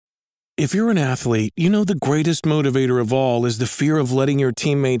If you're an athlete, you know the greatest motivator of all is the fear of letting your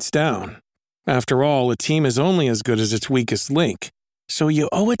teammates down. After all, a team is only as good as its weakest link. So you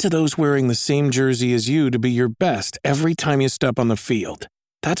owe it to those wearing the same jersey as you to be your best every time you step on the field.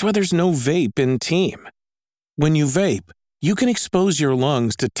 That's why there's no vape in team. When you vape, you can expose your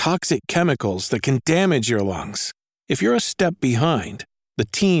lungs to toxic chemicals that can damage your lungs. If you're a step behind, the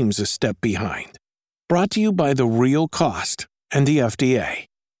team's a step behind. Brought to you by The Real Cost and the FDA.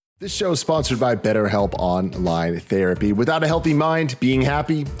 This show is sponsored by BetterHelp Online Therapy. Without a healthy mind, being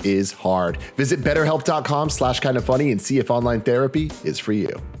happy is hard. Visit betterhelp.com/kindoffunny and see if online therapy is for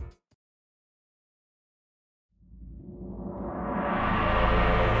you.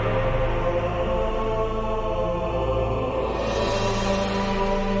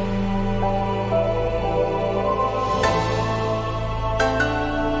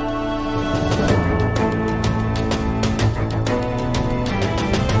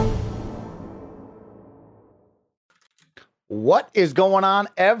 What is going on,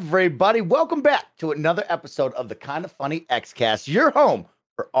 everybody? Welcome back to another episode of the Kind of Funny Xcast, your home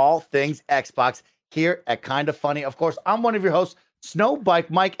for all things Xbox here at Kind of Funny. Of course, I'm one of your hosts, Snowbike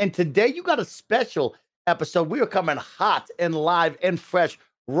Mike, and today you got a special episode. We are coming hot and live and fresh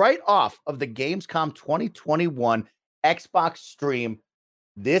right off of the Gamescom 2021 Xbox stream.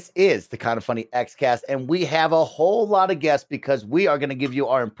 This is the Kind of Funny Xcast, and we have a whole lot of guests because we are going to give you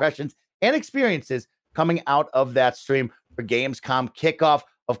our impressions and experiences coming out of that stream for Gamescom kickoff.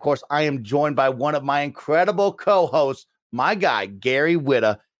 Of course, I am joined by one of my incredible co-hosts, my guy, Gary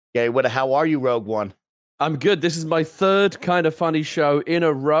Whitta. Gary Whitta, how are you, Rogue One? I'm good. This is my third Kind of Funny show in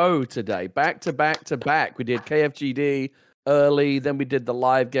a row today. Back to back to back. We did KFGD early, then we did the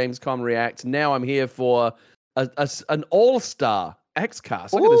live Gamescom React. Now I'm here for an all-star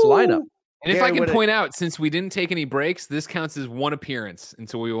Xcast. Look at this lineup. And if I can point out, since we didn't take any breaks, this counts as one appearance, and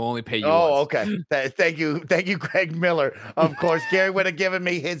so we will only pay you once. Okay. Thank you, Greg Miller. Of course, Gary would have given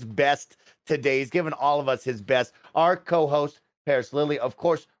me his best today. He's given all of us his best. Our co-host, Paris Lilly, of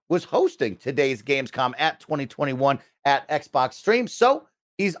course, was hosting today's Gamescom at 2021 at Xbox Stream, so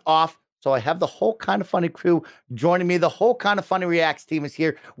he's off. So I have the whole Kind of Funny crew joining me. The whole Kind of Funny Reacts team is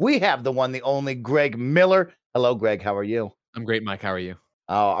here. We have the one, the only Greg Miller. Hello, Greg. How are you? I'm great, Mike. How are you?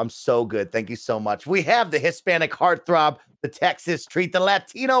 Oh, I'm so good. Thank you so much. We have the Hispanic heartthrob, the Texas treat, the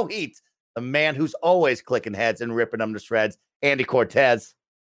Latino heat, the man who's always clicking heads and ripping them to shreds, Andy Cortez.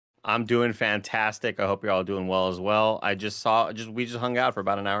 I'm doing fantastic. I hope you're all doing well as well. We just hung out for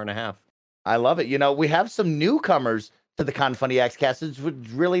about an hour and a half. I love it. You know, we have some newcomers to the Kind of Funny Xcast. It's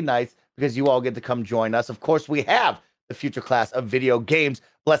really nice because you all get to come join us. Of course, we have the future class of video games,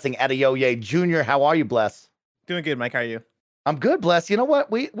 Blessing Adeoye Jr. How are you, Bless? Doing good, Mike. How are you? I'm good, Bless. You know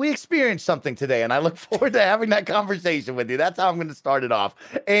what? We experienced something today, and I look forward to having that conversation with you. That's how I'm going to start it off.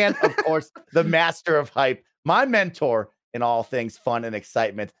 And, of course, the master of hype, my mentor in all things fun and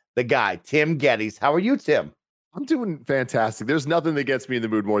excitement, the guy, Tim Geddes. How are you, Tim? I'm doing fantastic. There's nothing that gets me in the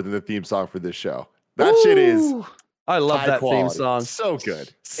mood more than the theme song for this show. That shit is I love high that quality. theme song. So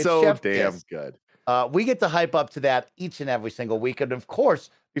good. It's So Chef damn Kiss. good. We get to hype up to that each and every single week. And, of course,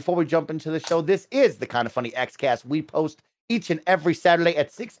 before we jump into the show, this is the Kind of Funny Xcast. We post each and every Saturday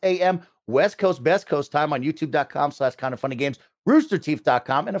at 6 a.m. West Coast, Best Coast time on youtube.com/kindoffunnygames,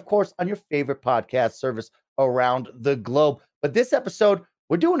 roosterteeth.com, and of course on your favorite podcast service around the globe. But this episode,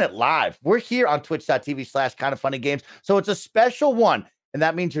 we're doing it live. We're here on twitch.tv/kindoffunnygames. So it's a special one. And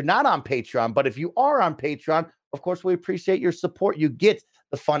that means you're not on Patreon. But if you are on Patreon, of course, we appreciate your support. You get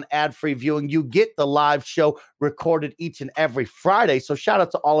the fun ad-free viewing. You get the live show recorded each and every Friday. So shout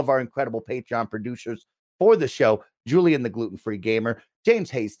out to all of our incredible Patreon producers for the show. Julian the Gluten-Free Gamer,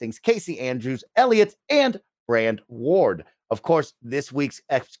 James Hastings, Casey Andrews, Elliot, and Brand Ward. Of course, this week's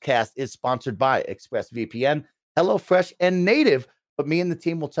Xcast is sponsored by ExpressVPN, HelloFresh, and Native, but me and the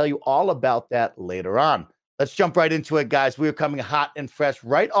team will tell you all about that later on. Let's jump right into it, guys. We are coming hot and fresh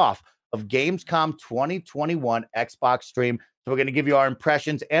right off of Gamescom 2021 Xbox stream. So we're going to give you our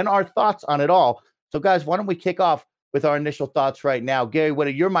impressions and our thoughts on it all. So, guys, why don't we kick off with our initial thoughts right now? Gary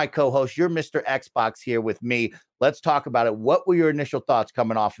Whitta, you're my co-host. You're Mr. Xbox here with me. Let's talk about it. What were your initial thoughts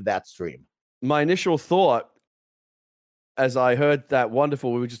coming off of that stream? My initial thought, as I heard we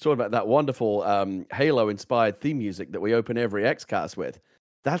were just talking about that wonderful Halo-inspired theme music that we open every Xcast with.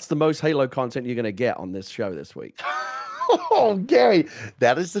 That's the most Halo content you're going to get on this show this week. Oh, Gary,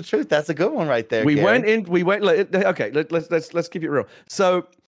 that is the truth. That's a good one right there. Let's keep it real. So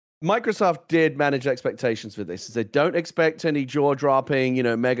Microsoft did manage expectations for this. They don't expect any jaw-dropping,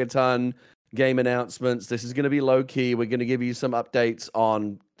 megaton game announcements. This is going to be low-key. We're going to give you some updates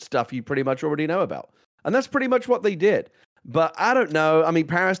on stuff you pretty much already know about. And that's pretty much what they did. But I don't know. I mean,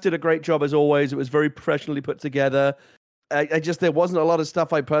 Paris did a great job as always. It was very professionally put together. I just, there wasn't a lot of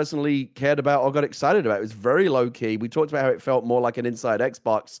stuff I personally cared about or got excited about. It was very low key. We talked about how it felt more like an Inside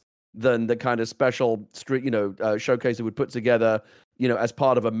Xbox than the kind of special street, showcase it would put together, as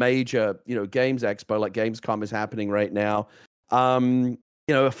part of a major, games expo like Gamescom is happening right now.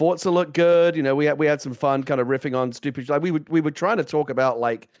 Forza looked good. We had some fun kind of riffing on stupid. Like we were trying to talk about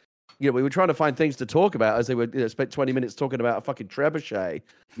we were trying to find things to talk about as they would spent 20 minutes talking about a fucking trebuchet,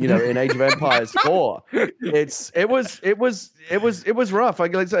 in Age of Empires 4. It was rough.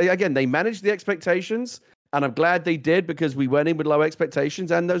 Again, they managed the expectations, and I'm glad they did because we went in with low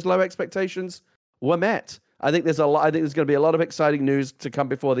expectations, and those low expectations were met. I think there's going to be a lot of exciting news to come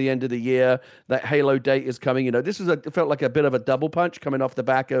before the end of the year. That Halo date is coming. It felt like a bit of a double punch coming off the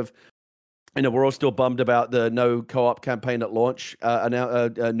back of. We're all still bummed about the no co-op campaign at launch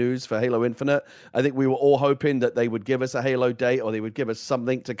news for Halo Infinite. I think we were all hoping that they would give us a Halo date, or they would give us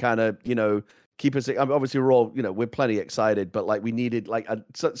something to kind of, keep us. Obviously, we're all, we're plenty excited, but we needed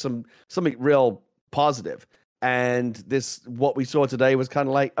something real positive. And what we saw today was kind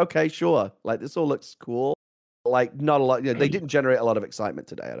of okay, sure, this all looks cool. Not a lot. They didn't generate a lot of excitement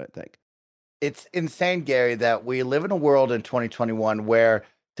today, I don't think. It's insane, Gary, that we live in a world in 2021 where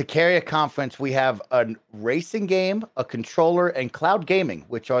to carry a conference, we have a racing game, a controller, and cloud gaming,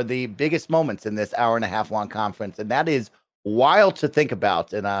 which are the biggest moments in this hour-and-a-half long conference. And that is wild to think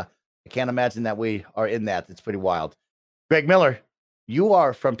about. And I can't imagine that we are in that. It's pretty wild. Greg Miller, you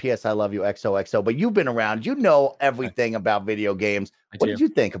are from PS I Love You XOXO, but you've been around. You know everything about video games. What did you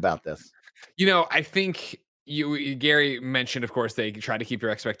think about this? I think Gary mentioned, of course, they try to keep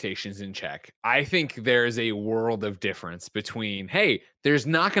your expectations in check. I think there's a world of difference between, hey, there's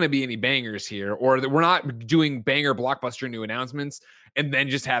not going to be any bangers here, or that we're not doing banger blockbuster new announcements, and then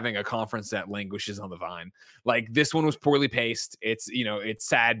just having a conference that languishes on the vine. This one was poorly paced. It's, it's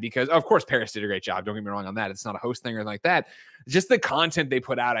sad because, of course, Paris did a great job. Don't get me wrong on that. It's not a host thing or anything like that. Just the content they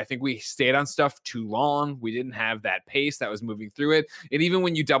put out. I think we stayed on stuff too long. We didn't have that pace that was moving through it. And even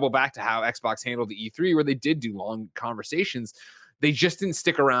when you double back to how Xbox handled the E3, where they did do long conversations, they just didn't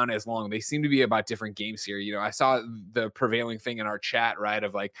stick around as long. They seem to be about different games here. I saw the prevailing thing in our chat, right,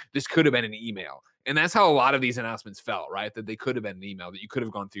 of this could have been an email. And that's how a lot of these announcements felt, right? That they could have been an email, that you could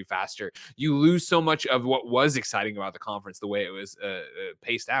have gone through faster. You lose so much of what was exciting about the conference, the way it was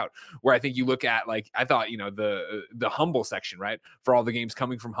paced out. Where I think you look at, I thought, the Humble section, right? For all the games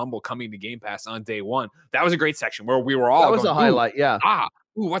coming from Humble, coming to Game Pass on day one. That was a great section where we were all That was a highlight, yeah.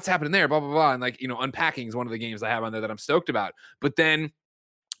 Ooh, what's happening there? Blah, blah, blah. And unpacking is one of the games I have on there that I'm stoked about. But then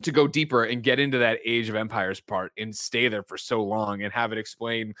to go deeper and get into that Age of Empires part and stay there for so long and have it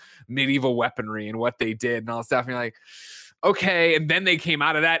explain medieval weaponry and what they did and all that stuff. And you're like, okay. And then they came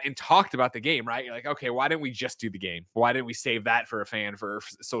out of that and talked about the game, right? You're like, okay, why didn't we just do the game? Why didn't we save that for a fan, for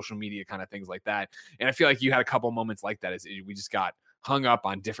social media kind of things like that? And I feel like you had a couple moments like that as we just got hung up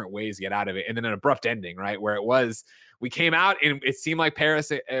on different ways to get out of it. And then an abrupt ending, right? Where we came out and it seemed like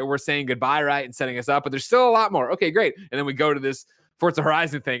Paris were saying goodbye, right? And setting us up, but there's still a lot more. Okay, great. And then we go to this Forza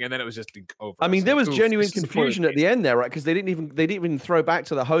Horizon thing, and then it was just over. I mean, there was genuine confusion at the end there, right? Because they didn't even throw back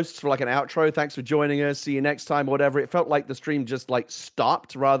to the hosts for an outro. Thanks for joining us. See you next time, whatever. It felt like the stream just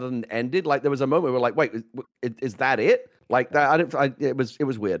stopped rather than ended. There was a moment where wait, is that it? It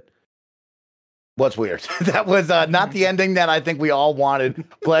was weird. What's weird? That was not the ending that I think we all wanted.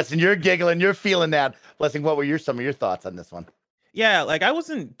 Blessing, you're giggling, you're feeling that. Blessing, what were some of your thoughts on this one? Yeah, I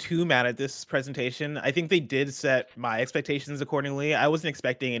wasn't too mad at this presentation. I think they did set my expectations accordingly. I wasn't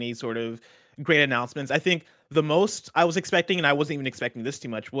expecting any sort of great announcements. I think the most I was expecting, and I wasn't even expecting this too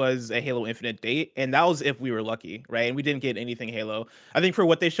much, was a Halo Infinite date. And that was if we were lucky, right? And we didn't get anything Halo. I think for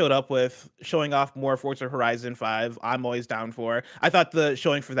what they showed up with, showing off more Forza Horizon 5, I'm always down for. I thought the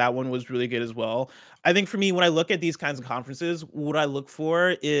showing for that one was really good as well. I think for me, when I look at these kinds of conferences, what I look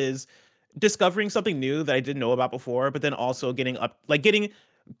for is discovering something new that I didn't know about before, but then also getting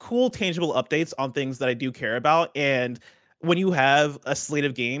cool, tangible updates on things that I do care about. And when you have a slate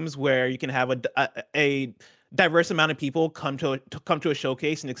of games where you can have a diverse amount of people come to a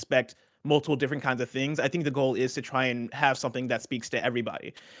showcase and expect multiple different kinds of things, I think the goal is to try and have something that speaks to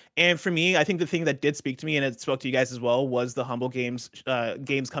everybody. And for me, I think the thing that did speak to me, and it spoke to you guys as well, was the Humble games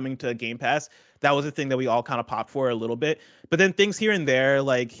coming to Game Pass. That was a thing that we all kind of popped for a little bit. But then things here and there,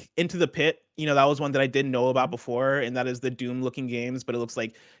 like Into the Pit, that was one that I didn't know about before, and that is the Doom-looking games, but it looks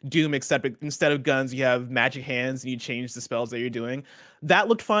like Doom, except instead of guns, you have magic hands, and you change the spells that you're doing. That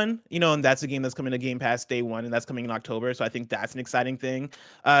looked fun, and that's a game that's coming to Game Pass day one, and that's coming in October, so I think that's an exciting thing.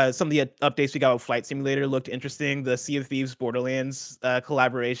 Some of the updates we got with Flight Simulator looked interesting. The Sea of Thieves Borderlands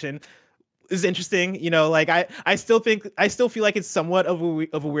collaboration. is interesting. You know, like I still feel like it's somewhat of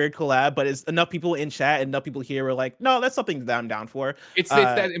a weird collab, but it's enough people in chat and enough people here were like, no, that's something that I'm down for. It's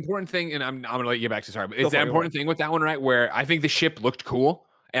that important thing, and I'm gonna let you get back to sorry, but it's that important thing with that one, right? Where I think the ship looked cool,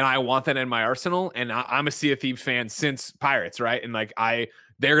 and I want that in my arsenal. And I'm a Sea of Thieves fan since Pirates, right? And like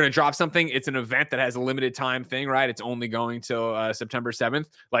they're gonna drop something. It's an event that has a limited time thing, right? It's only going till September 7th.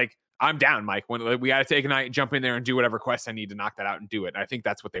 Like I'm down, Mike. When we got to take a night, jump in there, and do whatever quest I need to knock that out and do it. And I think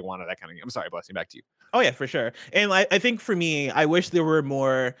that's what they wanted. That kind of. I'm sorry, Blessing. Back to you. Oh yeah, for sure. And I think for me, I wish there were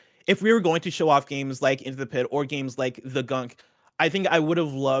more. If we were going to show off games like Into the Pit or games like The Gunk, I think I would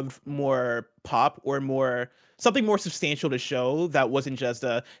have loved more pop or something more substantial to show that wasn't just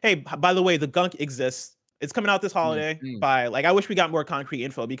hey, by the way, The Gunk exists. It's coming out this holiday. I wish we got more concrete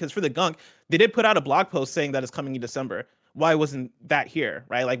info, because for The Gunk, they did put out a blog post saying that it's coming in December. Why wasn't that here,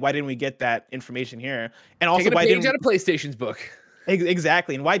 right? Like, why didn't we get that information here? And also, why didn't out of PlayStation's book?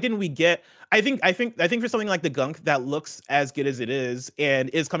 Exactly. And why didn't we get? I think for something like The Gunk that looks as good as it is and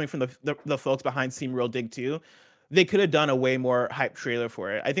is coming from the folks behind SteamWorld Dig 2, they could have done a way more hype trailer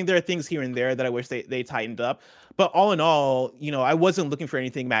for it. I think there are things here and there that I wish they tightened up. But all in all, you know, I wasn't looking for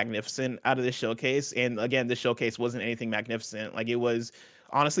anything magnificent out of this showcase. And again, the showcase wasn't anything magnificent. Like, it was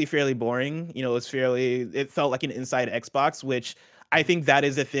honestly fairly boring. You know, it felt like an inside Xbox, which I think that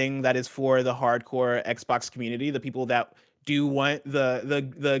is a thing that is for the hardcore Xbox community, the people that do want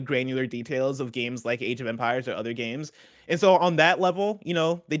the granular details of games like Age of Empires or other games. And so on that level, you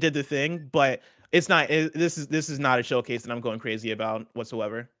know, they did the thing, but this is not a showcase that I'm going crazy about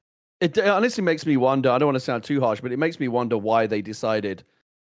whatsoever. It honestly makes me wonder. I don't want to sound too harsh, but it makes me wonder why they decided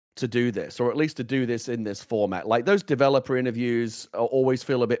to do this, or at least to do this in this format. Like, those developer interviews always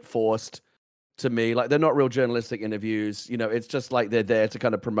feel a bit forced to me. Like, they're not real journalistic interviews. You know, it's just like they're there to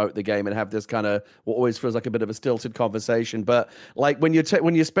kind of promote the game and have this kind of what always feels like a bit of a stilted conversation. But like when you're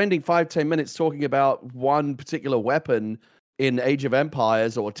spending 5-10 minutes talking about one particular weapon in Age of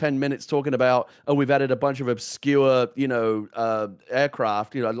Empires, or 10 minutes talking about, we've added a bunch of obscure,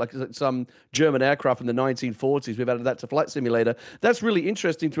 aircraft, like some German aircraft from the 1940s. We've added that to Flight Simulator. That's really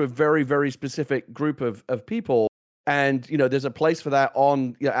interesting to a very, very specific group of people. And, you know, there's a place for that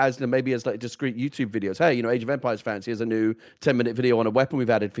on, maybe as like discrete YouTube videos. Hey, Age of Empires fans, here's a new 10-minute video on a weapon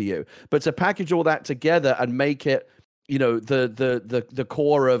we've added for you. But to package all that together and make it, the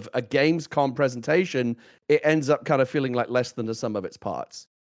core of a Gamescom presentation, it ends up kind of feeling like less than the sum of its parts.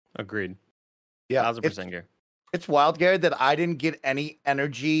 Agreed. Yeah, 1,000%, Gary. It's wild, Gary, that I didn't get any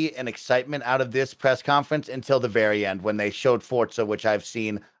energy and excitement out of this press conference until the very end when they showed Forza, which I've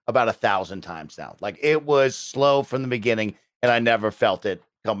seen about 1,000 times now. Like, it was slow from the beginning, and I never felt it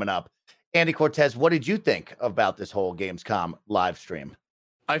coming up. Andy Cortez, what did you think about this whole Gamescom live stream?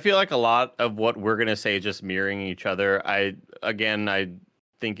 I feel like a lot of what we're going to say is just mirroring each other. I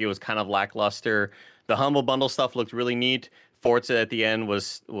think it was kind of lackluster. The Humble Bundle stuff looked really neat. Forza at the end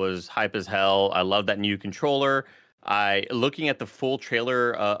was hype as hell. I love that new controller. Looking at the full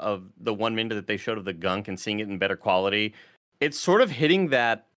trailer of the 1 minute that they showed of the Gunk and seeing it in better quality, it's sort of hitting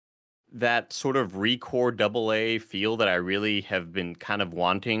that sort of ReCore AA feel that I really have been kind of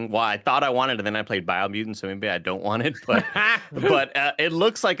wanting. Well, I thought I wanted it, and then I played Biomutant, so maybe I don't want it. But it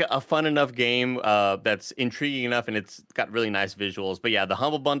looks like a fun enough game that's intriguing enough, and it's got really nice visuals. But yeah, the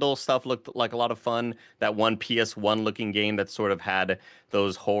Humble Bundle stuff looked like a lot of fun. That one PS1 looking game that sort of had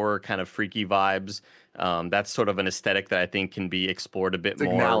those horror kind of freaky vibes. That's sort of an aesthetic that I think can be explored a bit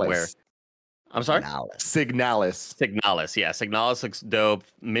more. Where I'm sorry? Signalis. Yeah. Signalis looks dope.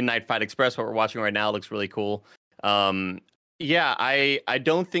 Midnight Fight Express, what we're watching right now, looks really cool. I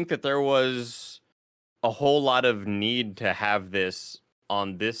don't think that there was a whole lot of need to have this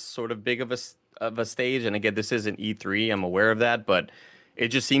on this sort of big of a stage. And again, this isn't E3. I'm aware of that, but it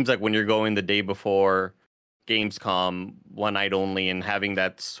just seems like when you're going the day before Gamescom, one night only, and having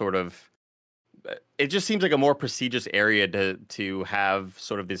that sort of, it just seems like a more prestigious area to have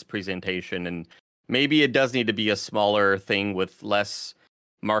sort of this presentation. And maybe it does need to be a smaller thing with less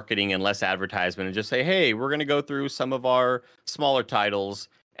marketing and less advertisement, and just say, hey, we're going to go through some of our smaller titles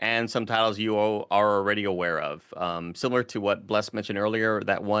and some titles you are already aware of. Similar to what Bless mentioned earlier,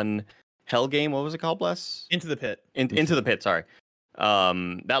 that one Hell game, what was it called, Bless? Into the Pit. Into the Pit, sorry.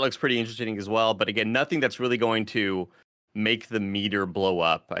 That looks pretty interesting as well. But again, nothing that's really going to make the meter blow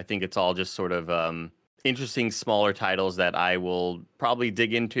up. I think it's all just sort of interesting smaller titles that I will probably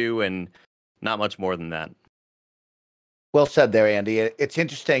dig into, and not much more than that. Well said there, Andy. It's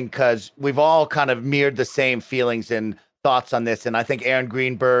interesting because we've all kind of mirrored the same feelings and thoughts on this. And I think Aaron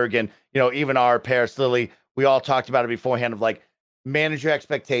Greenberg and, even our Paris Lily, we all talked about it beforehand of like, manage your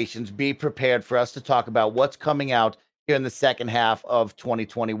expectations, be prepared for us to talk about what's coming out here in the second half of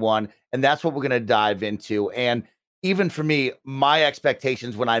 2021. And that's what we're going to dive into. And even for me, my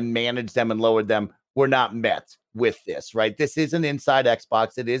expectations when I managed them and lowered them were not met with this, right? This is an Inside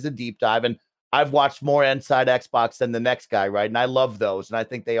Xbox. It is a deep dive. And I've watched more Inside Xbox than the next guy, right? And I love those. And I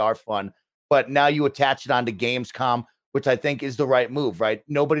think they are fun. But now you attach it onto Gamescom, which I think is the right move, right?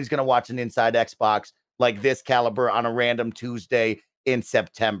 Nobody's going to watch an Inside Xbox like this caliber on a random Tuesday in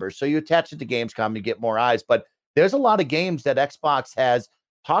September. So you attach it to Gamescom, you get more eyes. But there's a lot of games that Xbox has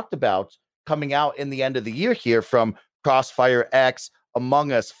talked about coming out in the end of the year here, from Crossfire X,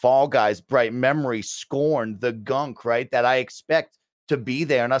 Among Us, Fall Guys, Bright Memory, Scorn, The Gunk, right? That I expect to be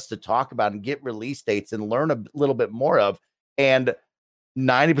there and us to talk about and get release dates and learn a little bit more of. And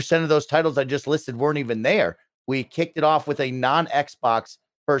 90% of those titles I just listed weren't even there. We kicked it off with a non-Xbox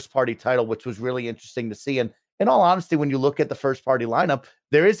first-party title, which was really interesting to see. And in all honesty, when you look at the first-party lineup,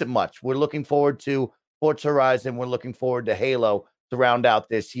 there isn't much. We're looking forward to Forza Horizon. We're looking forward to Halo to round out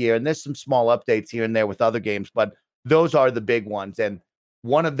this year. And there's some small updates here and there with other games, but those are the big ones. And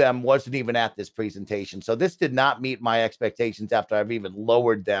one of them wasn't even at this presentation. So this did not meet my expectations after I've even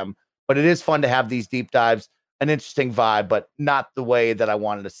lowered them. But it is fun to have these deep dives, an interesting vibe, but not the way that I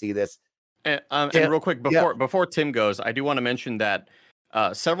wanted to see this. And real quick, before Tim goes, I do want to mention that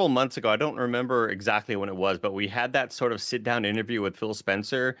several months ago, I don't remember exactly when it was, but we had that sort of sit-down interview with Phil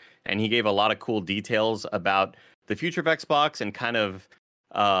Spencer, and he gave a lot of cool details about the future of Xbox and kind of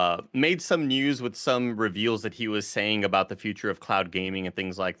made some news with some reveals that he was saying about the future of cloud gaming and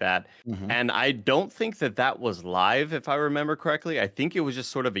things like that. Mm-hmm. And I don't think that was live, if I remember correctly. I think it was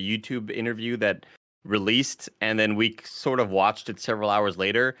just sort of a YouTube interview that released, and then we sort of watched it several hours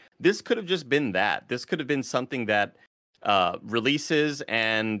later. This could have just been that. This could have been something that releases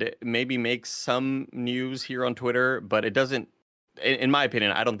and maybe makes some news here on Twitter, but it doesn't, in my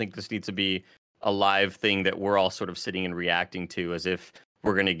opinion, I don't think this needs to be a live thing that we're all sort of sitting and reacting to as if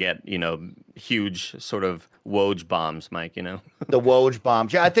we're going to get, huge sort of Woj bombs, Mike, The Woj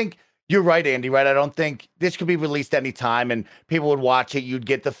bombs. Yeah, I think you're right, Andy, right? I don't think this could be released anytime and people would watch it. You'd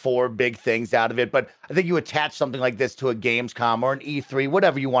get the 4 big things out of it. But I think you attach something like this to a Gamescom or an E3,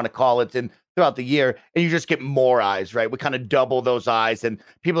 whatever you want to call it, and throughout the year, and you just get more eyes, right? We kind of double those eyes, and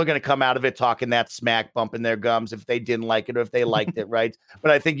people are going to come out of it talking that smack, bumping their gums if they didn't like it or if they liked it, right?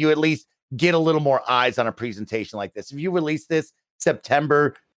 But I think you at least get a little more eyes on a presentation like this. If you release this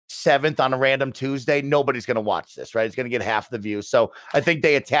September 7th on a random Tuesday, nobody's going to watch this, right? It's going to get half the views. So I think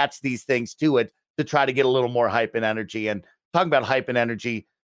they attach these things to it to try to get a little more hype and energy. And talking about hype and energy,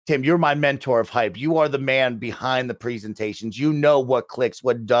 Tim, you're my mentor of hype. You are the man behind the presentations. You know what clicks,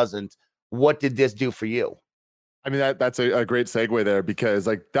 what doesn't. What did this do for you? I mean, that's a great segue there, because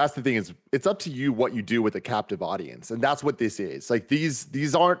that's the thing, is it's up to you what you do with a captive audience. And that's what this is.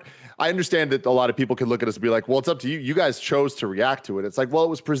 These aren't, I understand that a lot of people can look at us and be like, well, it's up to you. You guys chose to react to it. It's like, well, it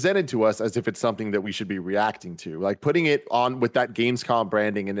was presented to us as if it's something that we should be reacting to. Like putting it on with that Gamescom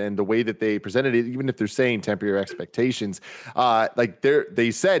branding and the way that they presented it, even if they're saying temper your expectations,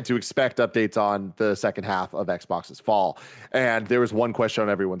 they said to expect updates on the second half of Xbox's fall. And there was one question on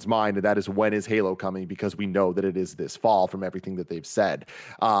everyone's mind, and that is, when is Halo coming? Because we know that it is this fall from everything that they've said.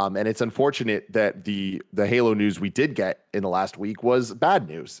 And it's unfortunate that the Halo news we did get in the last week was bad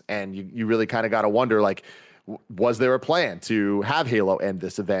news. And you really kind of got to wonder, was there a plan to have Halo end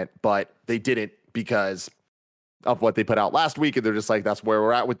this event? But they didn't, because of what they put out last week. And they're just like, that's where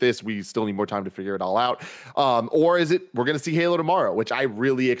we're at with this. We still need more time to figure it all out. Or is it, we're going to see Halo tomorrow, which I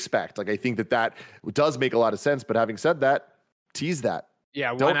really expect. I think that does make a lot of sense. But having said that, tease that.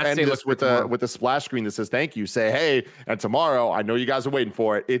 Yeah, don't end this with a splash screen that says thank you. Say, hey, and tomorrow, I know you guys are waiting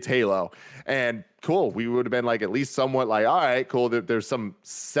for it. It's Halo. And cool. We would have been at least somewhat all right, cool. There's some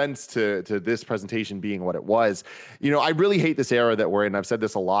sense to this presentation being what it was. I really hate this era that we're in. I've said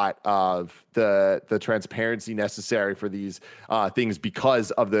this a lot, of the transparency necessary for these things,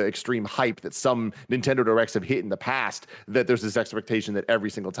 because of the extreme hype that some Nintendo Directs have hit in the past, that there's this expectation that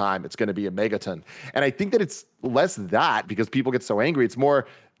every single time it's going to be a megaton. And I think that it's less that, because people get so angry. It's more,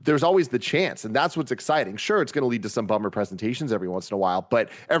 there's always the chance, and that's what's exciting. Sure, it's going to lead to some bummer presentations every once in a while, but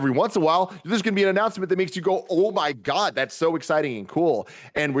every once in a while, there's going to be an announcement that makes you go, oh my God, that's so exciting and cool.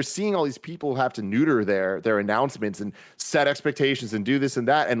 And we're seeing all these people have to neuter their announcements and set expectations and do this and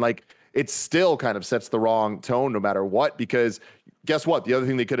that. And it still kind of sets the wrong tone no matter what, because guess what? The other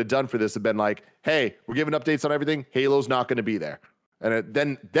thing they could have done for this have been hey, we're giving updates on everything. Halo's not going to be there.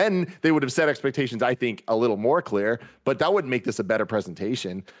 And then they would have set expectations, I think, a little more clear, but that would make this a better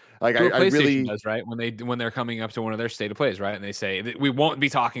presentation. I really does, right? When they're coming up to one of their state of plays, right? And they say we won't be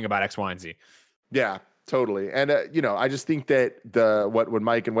talking about X, Y, and Z. Yeah. Totally. And, I just think that what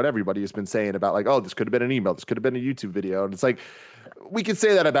Mike and what everybody has been saying about like, oh, this could have been an email, this could have been a YouTube video. And it's like, we can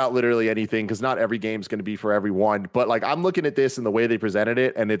say that about literally anything because not every game is going to be for everyone. But like, I'm looking at this and the way they presented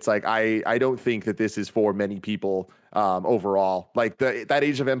it. And it's like, I don't think that this is for many people overall. Like that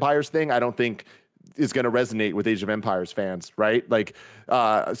Age of Empires thing, I don't think is going to resonate with Age of Empires fans, right? Like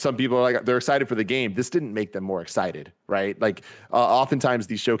some people are like, they're excited for the game. This didn't make them more excited, right? Like oftentimes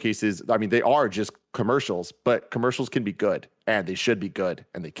these showcases, I mean, they are just commercials, but commercials can be good and they should be good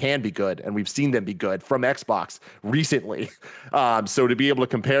and they can be good. And we've seen them be good from Xbox recently. So to be able to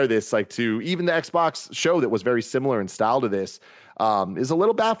compare this like to even the Xbox show that was very similar in style to this, is a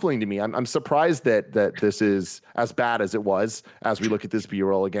little baffling to me. I'm surprised that this is as bad as it was as we look at this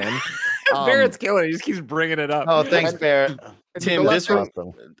B-roll again. Barrett's killing it. He just keeps bringing it up. Oh, thanks, Barrett. Tim,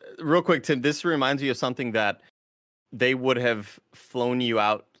 Awesome. real quick, Tim, this reminds me of something that they would have flown you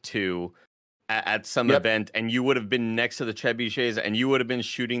out to at some event, and you would have been next to the Chevy Chase, and you would have been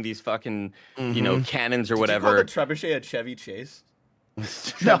shooting these fucking, cannons or whatever. Did you call the trebuchet a Chevy Chase?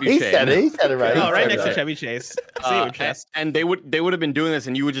 No, he said it right. Oh, right next to Chevy Chase. See your chest. And they would have been doing this,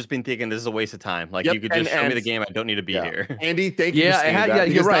 and you would just been thinking this is a waste of time. Like you could just show me the game. I don't need to be here. Andy, thank you. Yeah,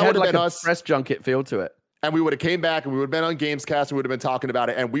 you're right. It had like a us. press junket feel to it. And we would have came back and we would have been on Gamescast and we would have been talking about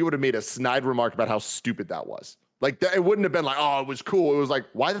it and we would have made a snide remark about how stupid that was. Like it wouldn't have been like, oh, it was cool. It was like,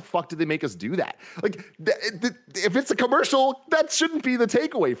 why the fuck did they make us do that? Like if it's a commercial, that shouldn't be the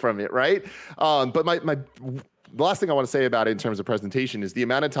takeaway from it, right? But the last thing I want to say about it in terms of presentation is the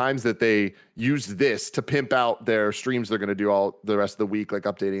amount of times that they use this to pimp out their streams they're going to do all the rest of the week, like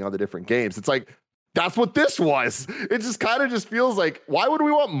updating on the different games. It's like, that's what this was. It just kind of just feels like, why would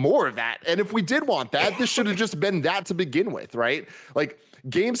we want more of that? And if we did want that, this should have just been that to begin with, right? Like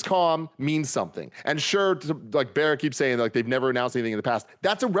Gamescom means something. And sure, like Barrett keeps saying, like they've never announced anything in the past.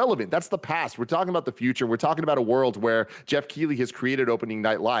 That's irrelevant. That's the past. We're talking about the future. We're talking about a world where Jeff Keighley has created Opening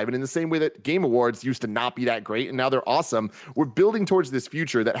Night Live. And in the same way that Game Awards used to not be that great and now they're awesome, we're building towards this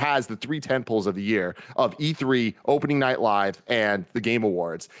future that has the 3 tentpoles of the year of E3, Opening Night Live, and the Game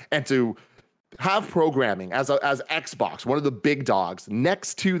Awards. And to have programming as Xbox, one of the big dogs,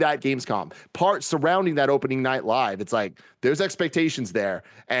 next to that Gamescom, part surrounding that Opening Night Live, it's like there's expectations there,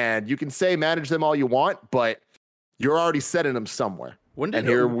 and you can say manage them all you want, but you're already setting them somewhere. When did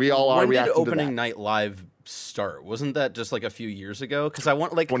Opening Night Live start? Wasn't that just like a few years ago? Because I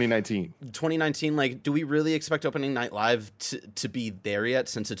want like 2019. Like, do we really expect Opening Night Live to be there yet?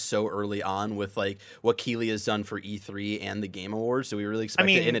 Since it's so early on with like what Keighley has done for E3 and the Game Awards, do we really expect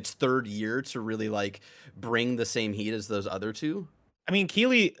it in its third year to really like bring the same heat as those other two? I mean,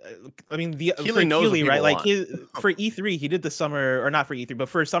 Keighley knows Keighley, right? Like for E3, he did the summer, or not for E3, but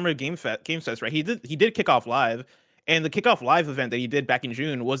for Summer Game Fest, right? He did Kickoff Live. And the Kickoff Live event that he did back in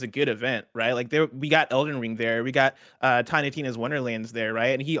June was a good event, right? Like we got Elden Ring there, we got Tiny Tina's Wonderlands there, right?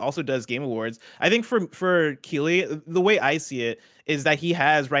 And he also does Game Awards. I think for Keighley, the way I see it is that he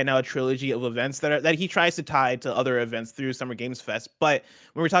has right now a trilogy of events that he tries to tie to other events through Summer Games Fest. But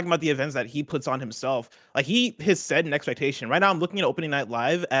when we're talking about the events that he puts on himself, like he has set an expectation. Right now, I'm looking at Opening Night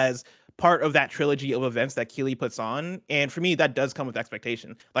Live as part of that trilogy of events that Keighley puts on. And for me, that does come with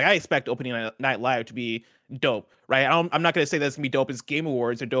expectation. Like I expect Opening Night Live to be dope, right? I'm not going to say that's going to be dope as Game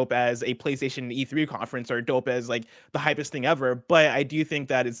Awards or dope as a PlayStation E3 conference or dope as like the hypest thing ever. But I do think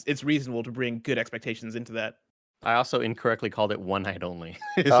that it's reasonable to bring good expectations into that. I also incorrectly called it one night only.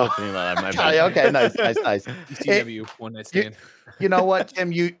 Okay, nice. CW, one night stand. You know what,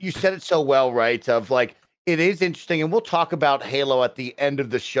 Tim? You said it so well, right? Of like, it is interesting, and we'll talk about Halo at the end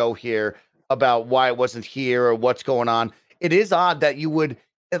of the show here about why it wasn't here or what's going on. It is odd that you would,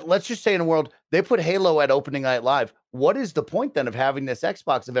 let's just say in a world, they put Halo at Opening Night Live. What is the point then of having this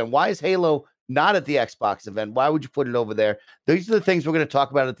Xbox event? Why is Halo not at the Xbox event? Why would you put it over there? These are the things we're going to talk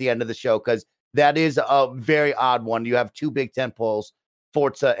about at the end of the show, because that is a very odd one. You have 2 big tentpoles,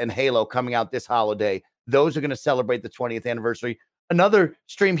 Forza and Halo, coming out this holiday. Those are going to celebrate the 20th anniversary. Another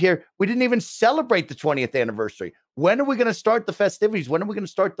stream here, we didn't even celebrate the 20th anniversary. When are we going to start the festivities? When are we going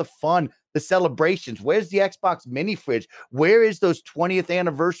to start the fun, the celebrations? Where's the Xbox mini fridge? Where is those 20th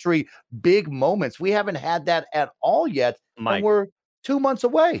anniversary big moments? We haven't had that at all yet. Mike, and we're 2 months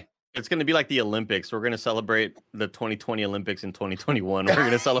away. It's going to be like the Olympics. We're going to celebrate the 2020 Olympics in 2021. We're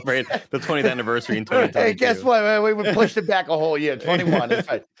going to celebrate the 20th anniversary in 2022. Hey, guess what? We pushed it back a whole year, 21. That's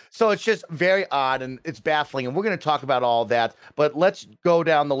right. So it's just very odd and it's baffling. And we're going to talk about all that. But let's go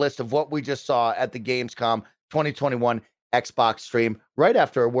down the list of what we just saw at the Gamescom 2021 Xbox stream right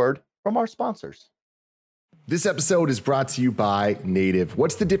after a word from our sponsors. This episode is brought to you by Native.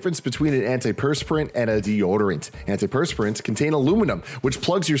 What's the difference between an antiperspirant and a deodorant? Antiperspirants contain aluminum, which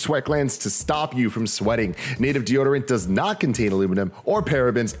plugs your sweat glands to stop you from sweating. Native deodorant does not contain aluminum or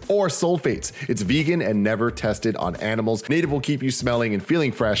parabens or sulfates. It's vegan and never tested on animals. Native will keep you smelling and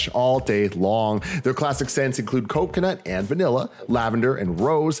feeling fresh all day long. Their classic scents include coconut and vanilla, lavender and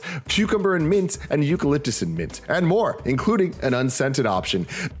rose, cucumber and mint, and eucalyptus and mint, and more, including an unscented option.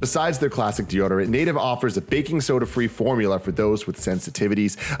 Besides their classic deodorant, Native offers a baking soda-free formula for those with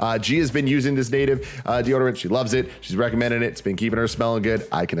sensitivities. Gia has been using this Native deodorant. She loves it. She's recommending it. It's been keeping her smelling good.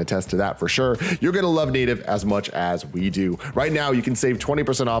 I can attest to that for sure. You're going to love Native as much as we do. Right now, you can save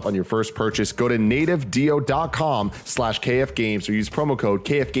 20% off on your first purchase. Go to nativedeo.com/KFgames or use promo code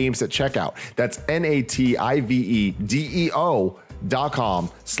KFgames at checkout. That's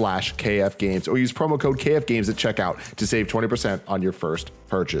nativedeo.com/KFgames or use promo code KFgames at checkout to save 20% on your first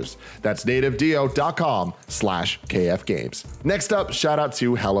purchase. That's nativedeo.com/KFgames. Next up, shout out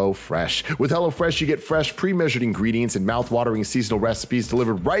to HelloFresh. With HelloFresh, you get fresh, pre-measured ingredients and mouth-watering seasonal recipes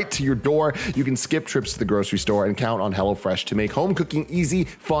delivered right to your door. You can skip trips to the grocery store and count on HelloFresh to make home cooking easy,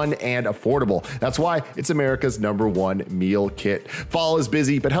 fun, and affordable. That's why it's America's #1 meal kit. Fall is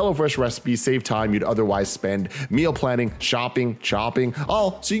busy, but HelloFresh recipes save time you'd otherwise spend meal planning, shopping, chopping,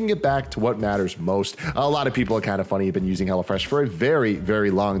 all so you can get back to what matters most. A lot of people are kind of funny have been using HelloFresh for a very, very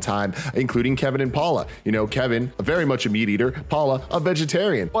long time, including Kevin and Paula. You know, Kevin, very much a meat eater, Paula, a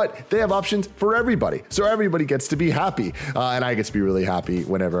vegetarian, but they have options for everybody. So everybody gets to be happy. And I get to be really happy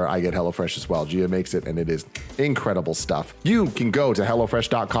whenever I get HelloFresh as well. Gia makes it and it is incredible stuff. You can go to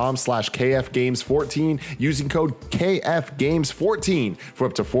HelloFresh.com/KFGames14 using code KFGames14 for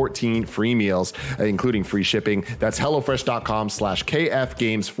up to 14 free meals, including free shipping. That's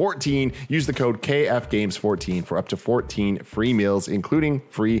HelloFresh.com/KFGames14. Use the code KFGames14 for up to 14 free meals, including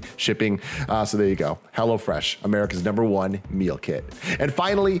free shipping. So there you go. HelloFresh, America's #1 meal kit. And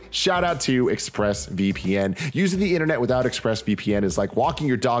finally, shout out to ExpressVPN. Using the internet without ExpressVPN is like walking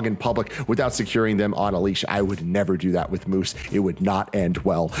your dog in public without securing them on a leash. I would never do that with Moose. It would not end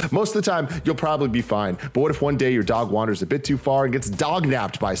well. Most of the time, you'll probably be fine. But what if one day your dog wanders a bit too far and gets dog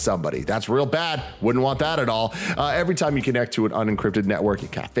napped by somebody? That's real bad. Wouldn't want that at all. Every time you connect to an unencrypted network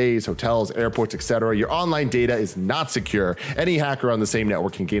at cafes, hotels, airports, etc., your online data is not secure. Any hacker on the same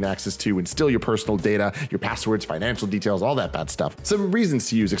network can gain access to and steal your personal data, your passwords, financial details, all that bad stuff. Some reasons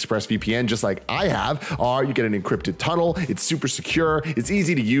to use ExpressVPN, just like I have, are you get an encrypted tunnel, it's super secure, it's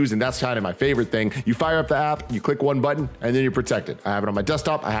easy to use, and that's kind of my favorite thing. You fire up the app, you click one button, and then you're protected. I have it on my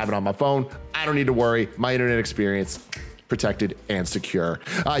desktop, I have it on my phone. I don't need to worry. My internet experience, protected and secure.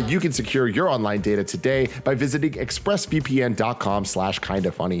 You can secure your online data today by visiting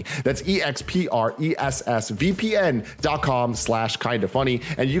expressvpn.com/kindafunny. That's expressvpn.com/kindafunny.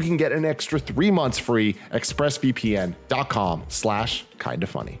 And you can get an extra 3 months free.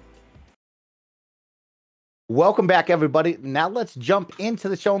 expressvpn.com/kindafunny. Welcome back, everybody. Now let's jump into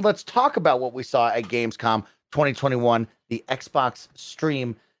the show and let's talk about what we saw at Gamescom 2021, the Xbox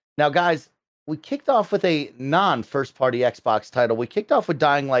stream. Now, guys, we kicked off with a non-first-party Xbox title. We kicked off with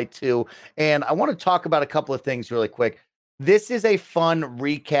Dying Light 2, and I want to talk about a couple of things really quick. This is a fun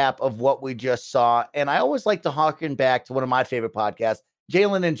recap of what we just saw, and I always like to harken back to one of my favorite podcasts,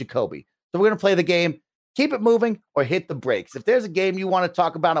 Jalen and Jacoby. So we're going to play the game, keep it moving, or hit the brakes. If there's a game you want to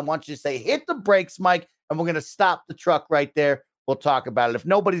talk about, I want you to say, hit the brakes, Mike, and we're going to stop the truck right there. We'll talk about it. If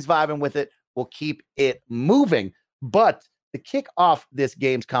nobody's vibing with it, we'll keep it moving. But to kick off this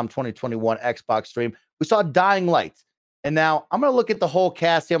Gamescom 2021 Xbox stream, we saw Dying Light. And now I'm going to look at the whole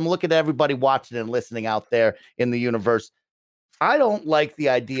cast here. I'm going to look at everybody watching and listening out there in the universe. I don't like the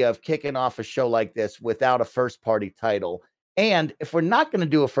idea of kicking off a show like this without a first-party title. And if we're not going to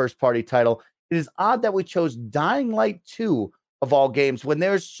do a first-party title, it is odd that we chose Dying Light 2 of all games when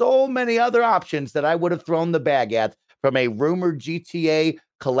there's so many other options that I would have thrown the bag at, from a rumored GTA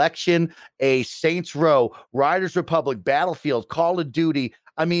collection, a Saints Row, Riders Republic, Battlefield, Call of Duty.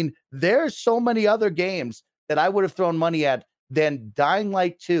 I mean, there's so many other games that I would have thrown money at than Dying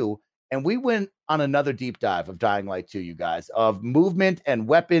Light 2. And we went on another deep dive of Dying Light 2, you guys, of movement and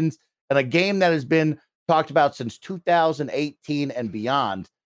weapons, and a game that has been talked about since 2018 and beyond.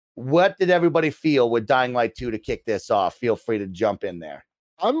 What did everybody feel with Dying Light 2 to kick this off? Feel free to jump in there.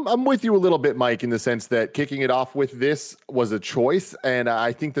 I'm with you a little bit, Mike, in the sense that kicking it off with this was a choice. And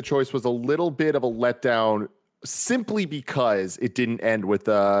I think the choice was a little bit of a letdown simply because it didn't end with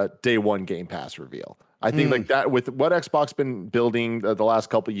a day one Game Pass reveal. I think like that with what Xbox been building the last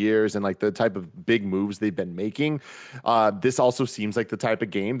couple of years and like the type of big moves they've been making, this also seems like the type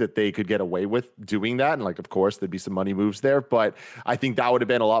of game that they could get away with doing that. And like, of course, there'd be some money moves there, but I think that would have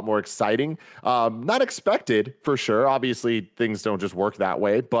been a lot more exciting. Not expected for sure. Obviously, things don't just work that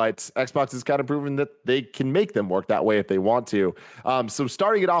way, but Xbox has kind of proven that they can make them work that way if they want to. So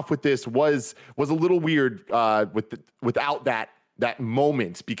starting it off with this was a little weird without that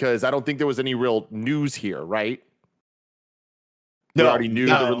moment, because I don't think there was any real news here, right? We already knew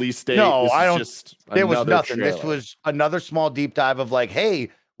the release date. No, this I don't. Just there was nothing. Trailer. This was another small deep dive of like, hey,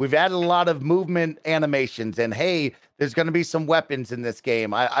 we've added a lot of movement animations, and hey, there's going to be some weapons in this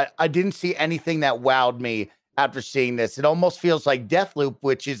game. I didn't see anything that wowed me after seeing this. It almost feels like Deathloop,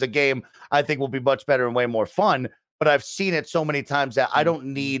 which is a game I think will be much better and way more fun. But I've seen it so many times that I don't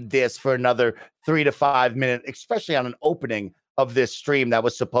need this for another 3 to 5 minutes, especially on an opening of this stream that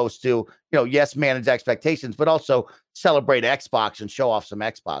was supposed to, yes, manage expectations, but also celebrate Xbox and show off some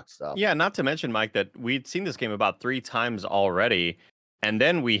Xbox stuff. Yeah, not to mention, Mike, that we'd seen this game about 3 times already, and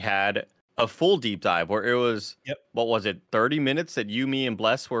then we had a full deep dive where it was, what was it, 30 minutes that you, me, and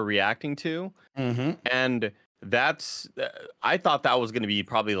Bless were reacting to? Mm-hmm. And that's, I thought that was going to be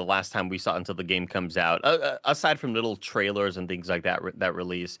probably the last time we saw it until the game comes out, aside from little trailers and things like that that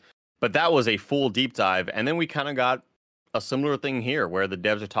release. But that was a full deep dive, and then we kind of got a similar thing here where the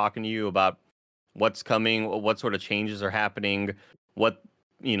devs are talking to you about what's coming, what sort of changes are happening, what,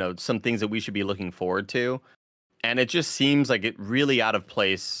 some things that we should be looking forward to. And it just seems like it really out of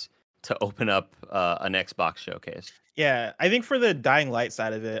place to open up an Xbox showcase. Yeah, I think for the Dying Light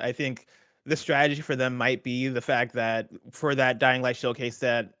side of it, I think the strategy for them might be the fact that for that Dying Light showcase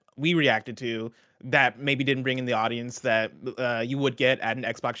that we reacted to, that maybe didn't bring in the audience that you would get at an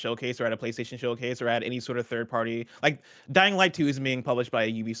Xbox showcase or at a PlayStation showcase or at any sort of third party. Like Dying Light 2 is being published by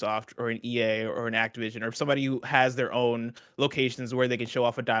a Ubisoft or an EA or an Activision or somebody who has their own locations where they can show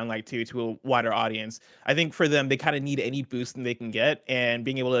off a Dying Light 2 to a wider audience. I think for them, they kind of need any boost that they can get, and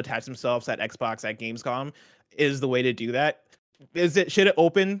being able to attach themselves at Xbox at Gamescom is the way to do that. Should it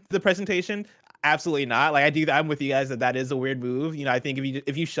open the presentation? Absolutely not. Like I'm with you guys that is a weird move. I think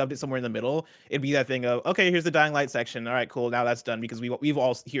if you shoved it somewhere in the middle, it'd be that thing of, okay, here's the Dying Light section. All right, cool. Now that's done because we've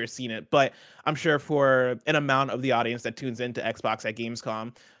all here seen it. But I'm sure for an amount of the audience that tunes into Xbox at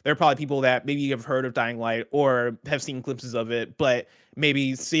Gamescom, there are probably people that maybe have heard of Dying Light or have seen glimpses of it, but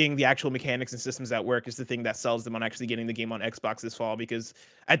maybe seeing the actual mechanics and systems at work is the thing that sells them on actually getting the game on Xbox this fall. Because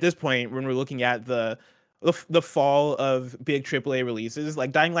at this point, when we're looking at the fall of big AAA releases,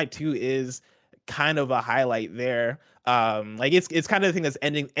 like Dying Light 2 is kind of a highlight there. Like it's kind of the thing that's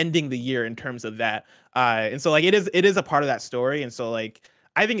ending the year in terms of that. And so like it is a part of that story. And so like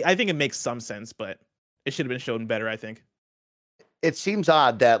I think it makes some sense, but it should have been shown better, I think. It seems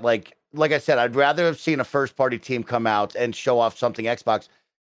odd that like I said, I'd rather have seen a first party team come out and show off something Xbox.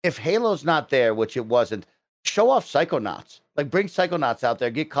 If Halo's not there, which it wasn't, show off Psychonauts. Like bring Psychonauts out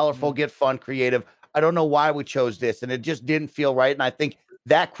there, get colorful, get fun, creative. I don't know why we chose this, and it just didn't feel right. And I think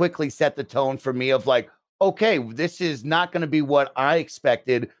that quickly set the tone for me of like, okay, this is not going to be what I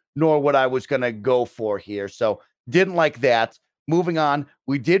expected, nor what I was going to go for here. So didn't like that. Moving on,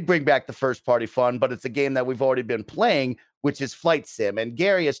 we did bring back the first party fun, but it's a game that we've already been playing, which is Flight Sim. And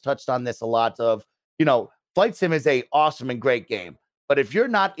Gary has touched on this a lot of, Flight Sim is a awesome and great game. But if you're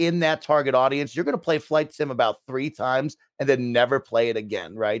not in that target audience, you're going to play Flight Sim about 3 times and then never play it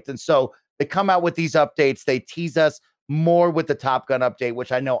again, right? And so they come out with these updates. They tease us more with the Top Gun update,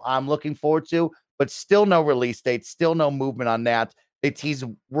 which I know I'm looking forward to, but still no release date, still no movement on that. They tease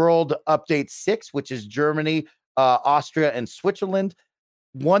World Update 6, which is Germany, Austria, and Switzerland.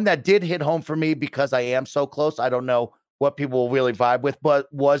 One that did hit home for me because I am so close. I don't know what people will really vibe with,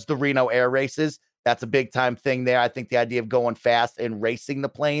 but was the Reno air races. That's a big time thing there. I think the idea of going fast and racing the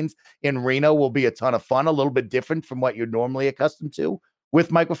planes in Reno will be a ton of fun, a little bit different from what you're normally accustomed to with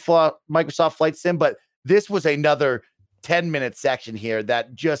Microsoft Flight Sim. But this was another 10-minute section here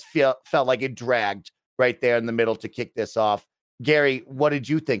that just felt like it dragged right there in the middle to kick this off. Gary, what did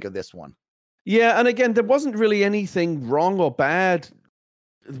you think of this one? Yeah, and again, there wasn't really anything wrong or bad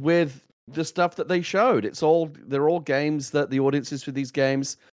with the stuff that they showed. They're all games that the audiences for these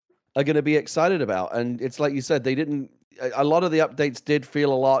games are going to be excited about. And it's like you said, a lot of the updates did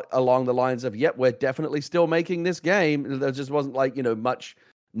feel a lot along the lines of, yep, we're definitely still making this game. There just wasn't much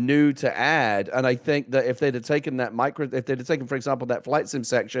new to add. And I think that if they'd have taken for example, that Flight Sim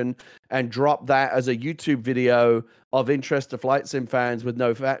section and dropped that as a YouTube video of interest to Flight Sim fans with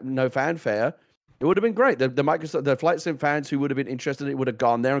no fanfare, It would have been great. The Microsoft, the Flight Sim fans who would have been interested in it would have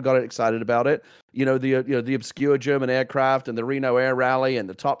gone there and got excited about it. The obscure German aircraft and the Reno Air Rally and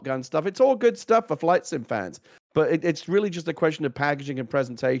the Top Gun stuff. It's all good stuff for Flight Sim fans. But it's really just a question of packaging and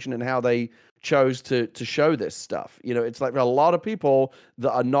presentation and how they chose to show this stuff. It's like a lot of people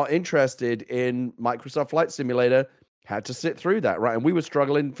that are not interested in Microsoft Flight Simulator had to sit through that, right? And we were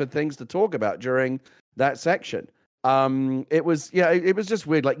struggling for things to talk about during that section. It was just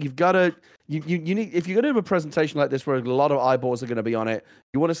weird. Like you need, if you're going to do a presentation like this where a lot of eyeballs are going to be on it,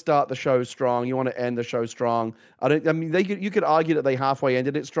 you want to start the show strong, you want to end the show strong. You could argue that they halfway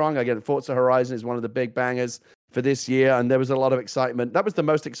ended it strong. Again, Forza Horizon is one of the big bangers for this year, and there was a lot of excitement. That was the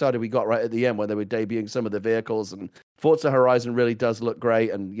most excited we got right at the end when they were debuting some of the vehicles, and Forza Horizon really does look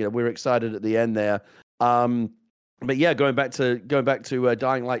great, and we were excited at the end there. But yeah, going back to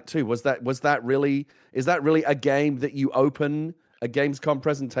Dying Light 2, is that really a game that you open a Gamescom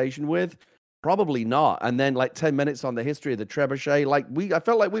presentation with? Probably not. And then 10 minutes on the history of the trebuchet, I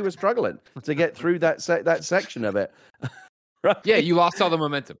felt like we were struggling to get through that section of it. Right? Yeah, you lost all the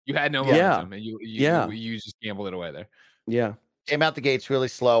momentum. You had no momentum, and you just gambled it away there. Yeah, came out the gates really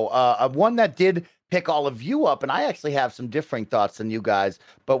slow. One that did pick all of you up, and I actually have some differing thoughts than you guys.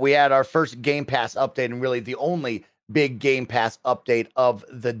 But we had our first Game Pass update, and really the only big Game Pass update of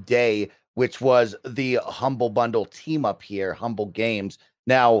the day, which was the Humble Bundle team up here, Humble Games.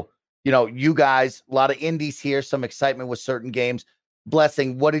 Now, you guys, a lot of indies here, some excitement with certain games.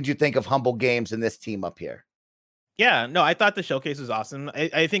 Blessing, what did you think of Humble Games and this team up here? Yeah, no, I thought the showcase was awesome.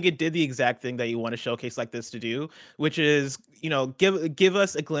 I think it did the exact thing that you want a showcase like this to do, which is, give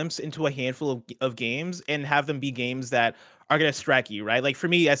us a glimpse into a handful of games and have them be games that are going to strike you, right? Like for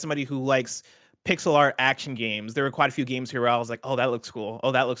me, as somebody who likes pixel art action games, there were quite a few games here where I was like, oh, that looks cool.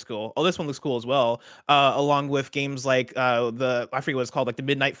 Oh, that looks cool. Oh, this one looks cool as well. Along with games like I forget what it's called, like the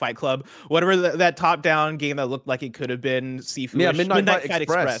Midnight Fight Club, whatever that top-down game that looked like it could have been Sifu. Yeah, Midnight Fight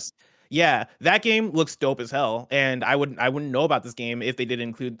Express. Yeah, that game looks dope as hell, and I wouldn't know about this game if they did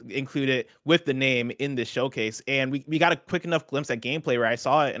include it with the name in this showcase. And we got a quick enough glimpse at gameplay where I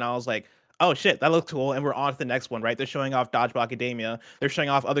saw it and I was like, oh shit, that looks cool, and we're on to the next one, right? They're showing off Dodgeball Academia. They're showing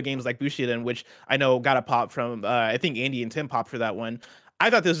off other games like Bushiden, which I know got a pop from I think Andy and Tim popped for that one. I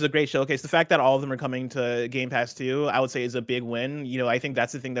thought this was a great showcase. The fact that all of them are coming to Game Pass too, I would say is a big win. I think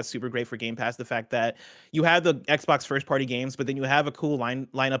that's the thing that's super great for Game Pass. The fact that you have the Xbox first party games, but then you have a cool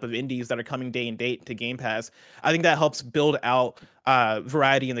lineup of indies that are coming day and date to Game Pass. I think that helps build out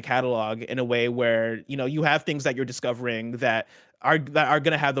variety in the catalog in a way where, you have things that you're discovering that are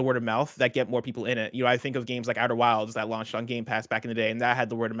going to have the word of mouth that get more people in it. I think of games like Outer Wilds that launched on Game Pass back in the day, and that had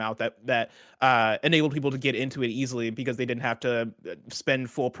the word of mouth that enabled people to get into it easily because they didn't have to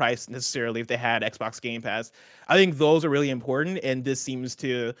spend full price necessarily if they had Xbox Game Pass. I think those are really important, and this seems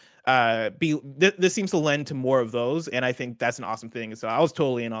to this seems to lend to more of those, and I think that's an awesome thing. So I was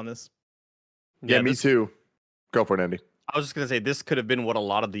totally in on this. Yeah, me too. Go for it, Andy. I was just gonna say this could have been what a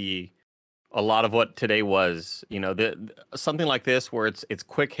lot of what today was, something like this where it's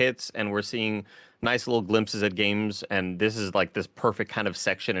quick hits and we're seeing nice little glimpses at games, and this is like this perfect kind of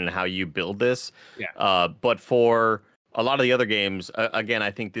section in how you build this. Yeah. But for a lot of the other games, again,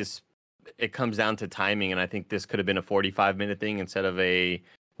 I think it comes down to timing, and I think this could have been a 45-minute thing instead of a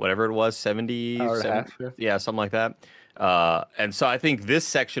whatever it was, 70, yeah, something like that. And so I think this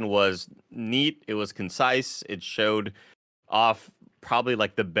section was neat. It was concise. It showed off probably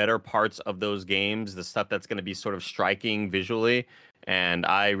like the better parts of those games, the stuff that's going to be sort of striking visually, and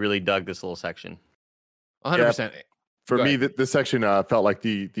I really dug this little section. 100%. For me, this section felt like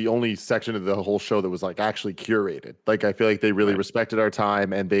the only section of the whole show that was like actually curated. Like I feel like they really respected our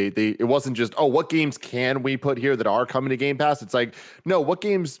time, and they it wasn't just, oh, what games can we put here that are coming to Game Pass? It's like, no, what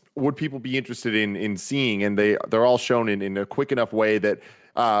games would people be interested in seeing? And they're all shown in a quick enough way that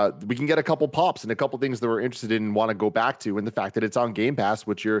we can get a couple pops and a couple things that we're interested in and want to go back to. And the fact that it's on Game Pass,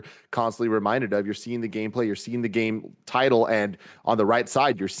 which you're constantly reminded of, you're seeing the gameplay, you're seeing the game title, and on the right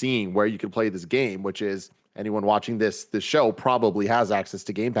side, you're seeing where you can play this game, which is anyone watching this show probably has access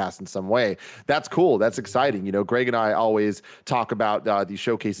to Game Pass in some way. That's cool. That's exciting. Greg and I always talk about these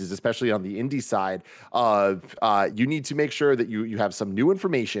showcases, especially on the indie side of you need to make sure that you have some new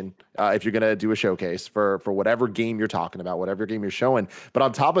information if you're going to do a showcase for whatever game you're talking about, whatever game you're showing. But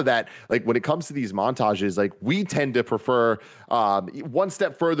on top of that, like when it comes to these montages, like we tend to prefer one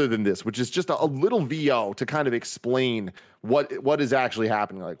step further than this, which is just a little VO to kind of explain what is actually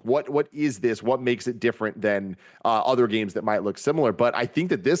happening. Like what is this? What makes it different than other games that might look similar? But I think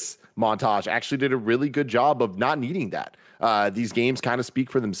that this montage actually did a really good job of not needing that. These games kind of speak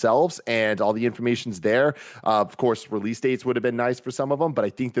for themselves, and all the information's there. Of course, release dates would have been nice for some of them, but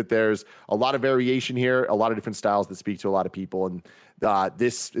I think that there's a lot of variation here, a lot of different styles that speak to a lot of people, and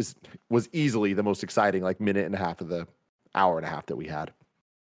this was easily the most exciting minute and a half of the hour and a half that we had.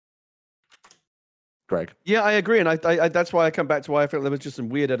 Greg? Yeah, I agree, and I that's why I come back to why I felt there was just some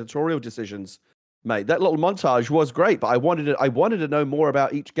weird editorial decisions made. That little montage was great, but I wanted to know more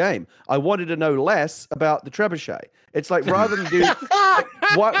about each game. I wanted to know less about the trebuchet. It's like rather than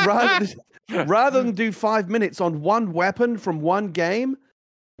do 5 minutes on one weapon from one game,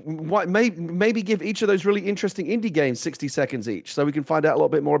 maybe give each of those really interesting indie games 60 seconds each, so we can find out a little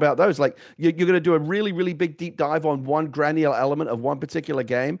bit more about those. Like you're going to do a really, really big deep dive on one granular element of one particular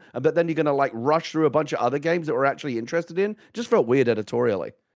game, but then you're going to rush through a bunch of other games that we're actually interested in. Just felt weird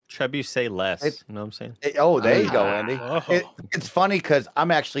editorially. Trebuchet less. You know what I'm saying? There you go, Andy. It's funny because I'm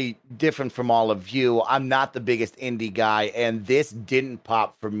actually different from all of you. I'm not the biggest indie guy, and this didn't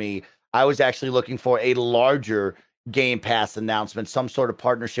pop for me. I was actually looking for a larger Game Pass announcement, some sort of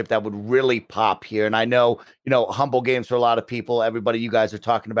partnership that would really pop here. And I know, Humble Games for a lot of people, everybody, you guys are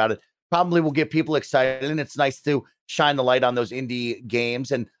talking about it, probably will get people excited. And it's nice to shine the light on those indie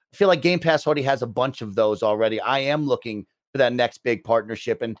games. And I feel like Game Pass already has a bunch of those already. I am looking for that next big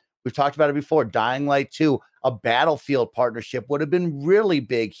partnership. And we've talked about it before. Dying Light 2, a Battlefield partnership would have been really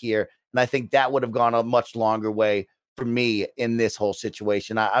big here. And I think that would have gone a much longer way for me in this whole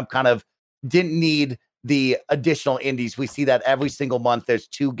situation. I'm kind of didn't need the additional indies. We see that every single month. There's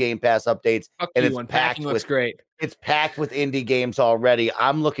 2 Game Pass updates, and it's packed with great. It's packed with indie games already.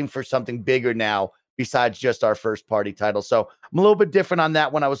 I'm looking for something bigger now besides just our first party title. So I'm a little bit different on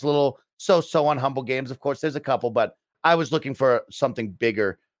that one. I was a little so on Humble Games. Of course, there's a couple, but I was looking for something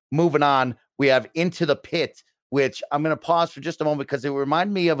bigger. Moving on, we have Into the Pit, which I'm going to pause for just a moment because it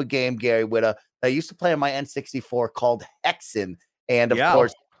reminded me of a game, Gary Whitta, that I used to play on my N64 called Hexen. And of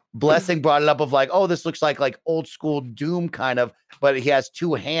course, Blessing brought it up of this looks like old school Doom kind of, but he has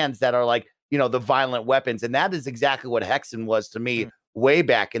 2 hands that are the violent weapons. And that is exactly what Hexen was to me way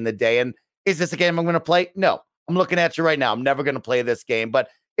back in the day. And is this a game I'm going to play? No, I'm looking at you right now. I'm never going to play this game, but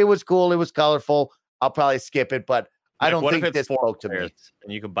it was cool. It was colorful. I'll probably skip it, but I don't think this spoke to me.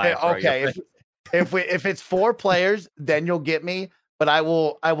 And you can buy it. Okay. If it's 4 players, then you'll get me, but I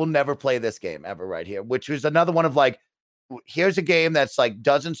will never play this game ever right here, which was another one of here's a game that's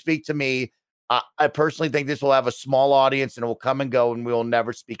doesn't speak to me. I personally think this will have a small audience and it will come and go and we will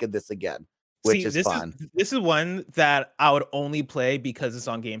never speak of this again, which is fun. This is one that I would only play because it's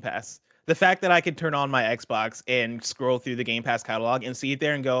on Game Pass. The fact that I could turn on my Xbox and scroll through the Game Pass catalog and see it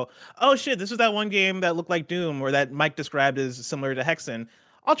there and go, oh shit, this was that one game that looked like Doom or that Mike described as similar to Hexen.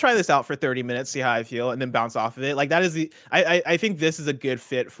 I'll try this out for 30 minutes, see how I feel, and then bounce off of it. That is I think this is a good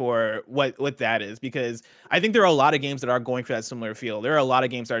fit for what that is, because I think there are a lot of games that are going for that similar feel. There are a lot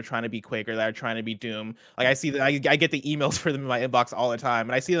of games that are trying to be Quaker, that are trying to be Doom. I see that I get the emails for them in my inbox all the time,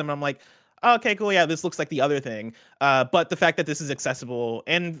 and I see them and I'm like, oh, okay, cool, yeah, this looks like the other thing. But the fact that this is accessible,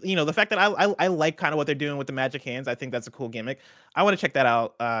 and the fact that I like kind of what they're doing with the magic hands, I think that's a cool gimmick. I want to check that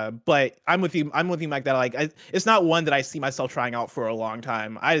out. But I'm with you, Mike. That it's not one that I see myself trying out for a long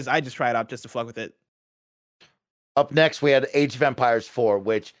time. I just try it out just to fuck with it. Up next, we had Age of Empires 4,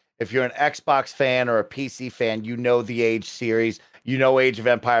 which if you're an Xbox fan or a PC fan, the Age series. Age of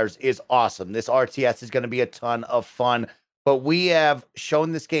Empires is awesome. This RTS is going to be a ton of fun. But we have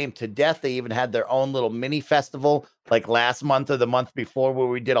shown this game to death. They even had their own little mini festival last month or the month before where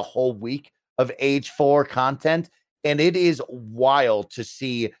we did a whole week of Age 4 content. And it is wild to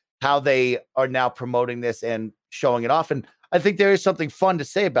see how they are now promoting this and showing it off. And I think there is something fun to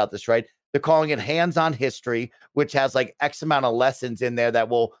say about this, right? They're calling it Hands-On History, which has X amount of lessons in there that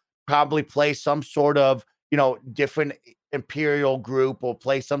will probably play some sort of, different Imperial group, will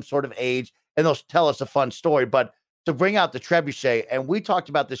play some sort of age, and they'll tell us a fun story. But to bring out the trebuchet, and we talked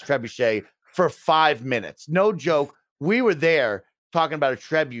about this trebuchet for 5 minutes. No joke. We were there talking about a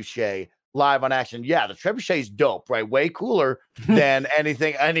trebuchet live on Action. Yeah, the trebuchet is dope, right? Way cooler than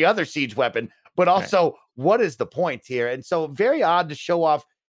any other siege weapon. But also, what is the point here? And so very odd to show off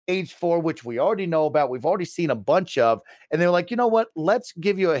Age 4, which we already know about. We've already seen a bunch of. And they're like, you know what? Let's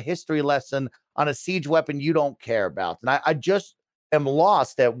give you a history lesson on a siege weapon you don't care about. And I just am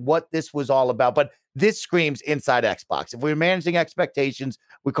lost at what this was all about. But this screams Inside Xbox. If we're managing expectations,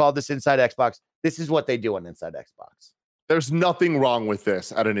 we call this Inside Xbox. This is what they do on Inside Xbox. There's nothing wrong with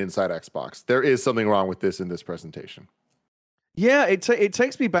this at an Inside Xbox. There is something wrong with this in this presentation. Yeah, it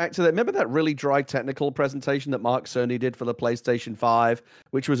takes me back to that. Remember that really dry technical presentation that Mark Cerny did for the PlayStation 5,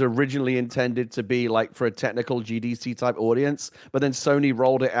 which was originally intended to be like for a technical GDC type audience, but then Sony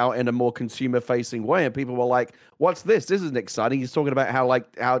rolled it out in a more consumer facing way, and people were like, "What's this? This isn't exciting." He's talking about how it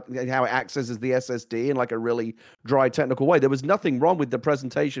accesses the SSD in like a really dry technical way. There was nothing wrong with the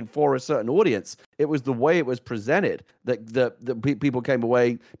presentation for a certain audience. It was the way it was presented that people came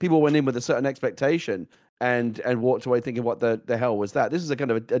away. People went in with a certain expectation and walked away thinking, what the hell was that? This is a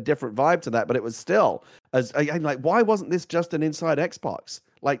kind of a different vibe to that, but it was still I'm like, why wasn't this just an inside Xbox?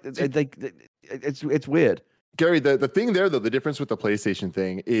 Like it's weird. Gary, the thing there though, the difference with the PlayStation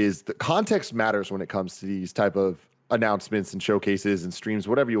thing is the context matters when it comes to these type of announcements and showcases and streams,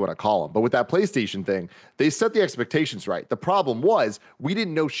 whatever you want to call them. But with that PlayStation thing, they set the expectations right. The problem was we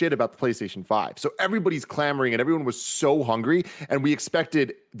didn't know shit about the PlayStation 5. So everybody's clamoring and everyone was so hungry. And we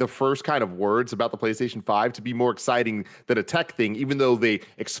expected the first kind of words about the PlayStation 5 to be more exciting than a tech thing, even though they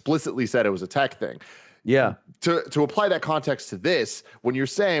explicitly said it was a tech thing. Yeah. To apply that context to this, when you're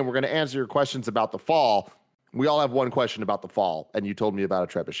saying we're going to answer your questions about the fall, we all have one question about the fall. And you told me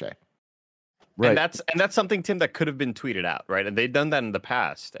about a trebuchet. Right. And that's something, Tim, that could have been tweeted out, right? And they've done that in the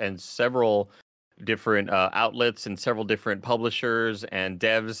past, and several different outlets and several different publishers and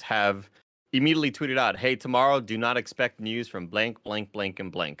devs have immediately tweeted out, "Hey, tomorrow, do not expect news from blank, blank, blank,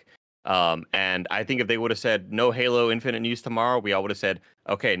 and blank." And I think if they would have said no Halo Infinite news tomorrow, we all would have said,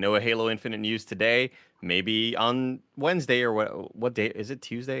 "Okay, no Halo Infinite news today. Maybe on Wednesday or what day is it?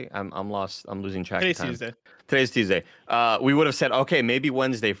 Tuesday? I'm lost. I'm losing track of time. Today's Tuesday. We would have said, okay, maybe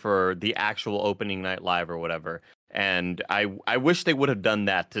Wednesday for the actual opening night live or whatever. And I wish they would have done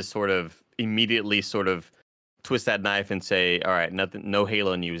that to sort of immediately sort of twist that knife and say, all right, no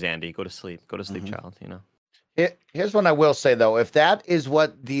Halo news, Andy. Go to sleep, child. You know. Here's what I will say though: if that is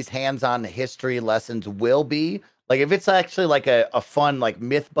what these hands-on history lessons will be, like if it's actually like a fun like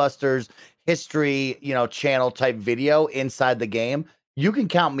MythBusters history, channel type video inside the game, you can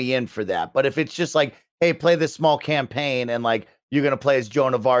count me in for that. But if it's just like, hey, play this small campaign and like you're gonna play as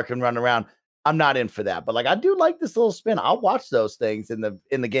Joan of Arc and run around, I'm not in for that. But like I do like this little spin. I'll watch those things in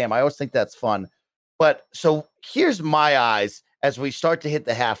the game. I always think that's fun. But so here's my eyes as we start to hit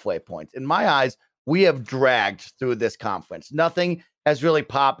the halfway point. In my eyes, we have dragged through this conference. Nothing has really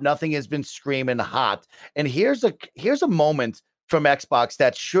popped. Nothing has been screaming hot. And here's a moment from Xbox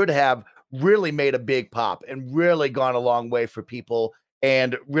that should have really made a big pop and really gone a long way for people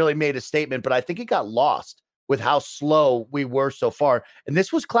and really made a statement. But I think it got lost with how slow we were so far. And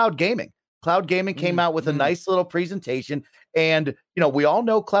this was cloud gaming. Cloud gaming came out with a nice little presentation. And, we all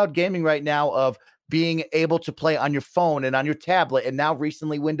know cloud gaming right now of being able to play on your phone and on your tablet, and now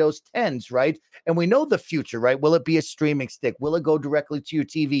recently Windows 10s, right? And we know the future, right? Will it be a streaming stick? Will it go directly to your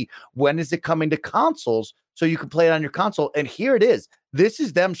TV? When is it coming to consoles so you can play it on your console? And here it is. This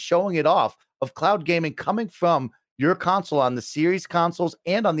is them showing it off of cloud gaming coming from your console on the Series consoles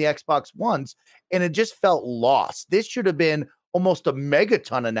and on the Xbox Ones, and it just felt lost. This should have been almost a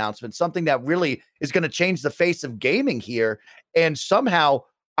megaton announcement, something that really is going to change the face of gaming here. And somehow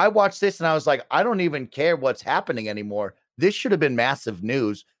I watched this and I was like, I don't even care what's happening anymore. This should have been massive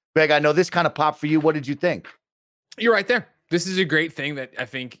news. Greg, I know this kind of popped for you. What did you think? You're right there. This is a great thing that I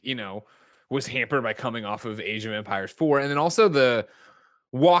think, was hampered by coming off of Age of Empires 4. And then also the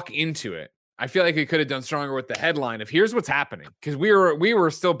walk into it. I feel like it could have done stronger with the headline of here's what's happening. Because we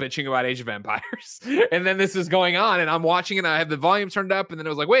were still bitching about Age of Empires. And then this is going on and I'm watching it and I have the volume turned up and then it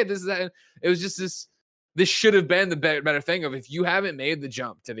was like, wait, it was just this should have been the better thing of if you haven't made the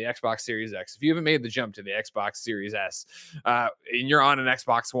jump to the Xbox Series X, if you haven't made the jump to the Xbox Series S, and you're on an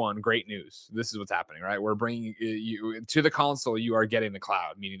Xbox One, great news. This is what's happening, right? We're bringing you to the console. You are getting the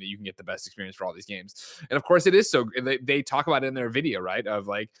cloud, meaning that you can get the best experience for all these games. And of course it is. So they talk about it in their video, right? Of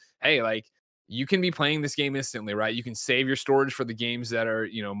like, hey, like, you can be playing this game instantly, right? You can save your storage for the games that are,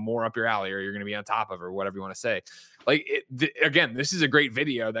 more up your alley or you're going to be on top of or whatever you want to say. Like, again, this is a great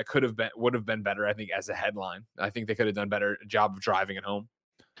video that would have been better, I think, as a headline. I think they could have done a better job of driving it home.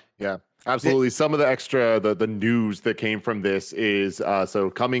 Yeah, absolutely. Some of the extra, the news that came from this is, so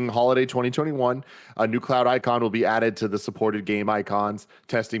coming holiday 2021, a new cloud icon will be added to the supported game icons.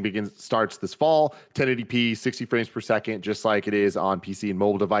 Testing starts this fall, 1080p, 60 frames per second, just like it is on PC and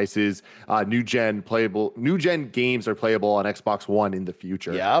mobile devices. New gen games are playable on Xbox One in the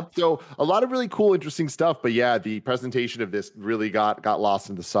future. Yeah. So a lot of really cool, interesting stuff. But yeah, the presentation of this really got lost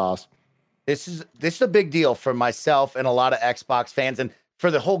in the sauce. This is a big deal for myself and a lot of Xbox fans and for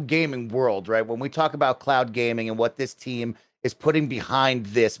the whole gaming world, right? When we talk about cloud gaming and what this team is putting behind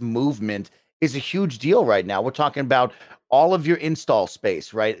this movement is a huge deal right now. We're talking about all of your install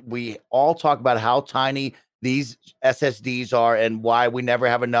space, right? We all talk about how tiny these SSDs are and why we never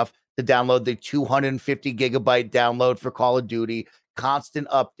have enough to download the 250 gigabyte download for Call of Duty, constant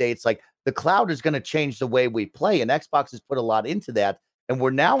updates. Like the cloud is going to change the way we play, and Xbox has put a lot into that. And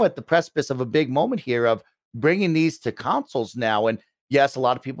we're now at the precipice of a big moment here of bringing these to consoles now. And yes, a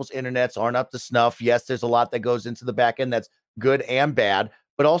lot of people's internets aren't up to snuff. Yes, there's a lot that goes into the back end that's good and bad,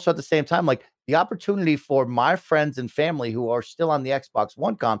 but also at the same time, like the opportunity for my friends and family who are still on the Xbox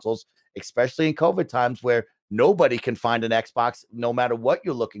One consoles, especially in COVID times where nobody can find an Xbox, no matter what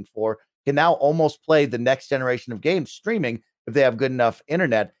you're looking for, can now almost play the next generation of games streaming if they have good enough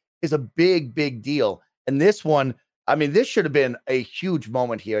internet, is a big, big deal. And this one, I mean, this should have been a huge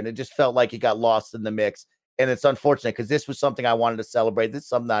moment here, and it just felt like it got lost in the mix. And it's unfortunate because this was something I wanted to celebrate. This is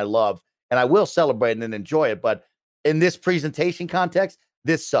something I love, and I will celebrate and enjoy it. But in this presentation context,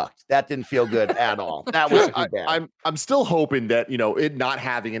 this sucked. That didn't feel good at all. That was too bad. I'm still hoping that, it not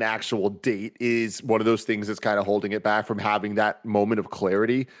having an actual date is one of those things that's kind of holding it back from having that moment of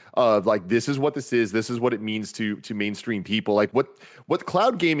clarity of like, this is what this is what it means to mainstream people. Like what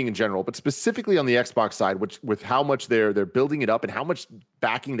cloud gaming in general, but specifically on the Xbox side, which with how much they're building it up and how much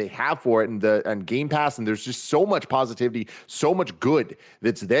backing they have for it and Game Pass, and there's just so much positivity, so much good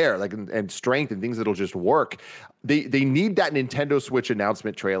that's there, like and strength and things that'll just work. They need that Nintendo Switch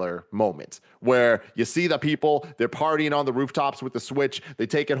announcement trailer moment where you see the people, they're partying on the rooftops with the Switch, they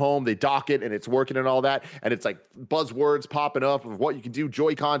take it home, they dock it, and it's working and all that. And it's like buzzwords popping up of what you can do,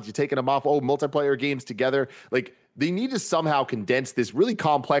 Joy-Cons, you're taking them off, multiplayer games together. Like they need to somehow condense this really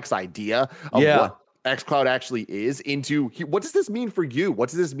complex idea of what xCloud actually is into what does this mean for you? What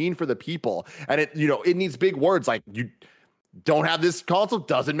does this mean for the people? And it needs big words like you don't have this console,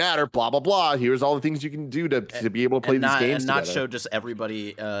 doesn't matter, blah, blah, blah. Here's all the things you can do to be able to play these games and not together. show just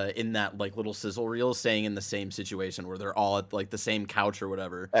everybody in that like little sizzle reel staying in the same situation where they're all at like the same couch or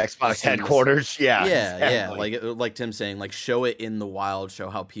whatever. Xbox headquarters. Yeah. Like Tim's saying, like show it in the wild, show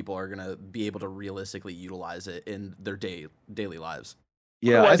how people are going to be able to realistically utilize it in their daily lives.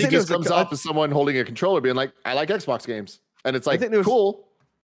 Yeah, I think it comes off as someone holding a controller being like, I like Xbox games. And it's like, cool.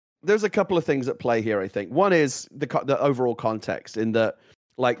 There's a couple of things at play here, I think. One is the overall context in that,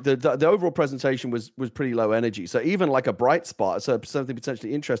 like, the overall presentation was pretty low energy. So even like a bright spot, so something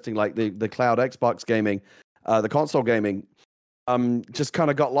potentially interesting like the cloud Xbox gaming, the console gaming, just kind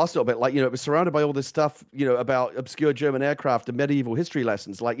of got lost a little bit. Like, it was surrounded by all this stuff, about obscure German aircraft and medieval history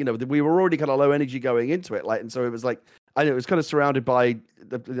lessons. Like, we were already kind of low energy going into it. Like, and so it was like, I know it was kind of surrounded by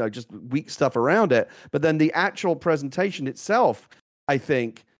just weak stuff around it. But then the actual presentation itself, I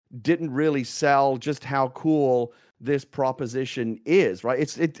think, didn't really sell just how cool this proposition is,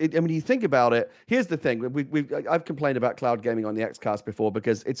 right? I mean, you think about it. Here's the thing: I've complained about cloud gaming on the XCast before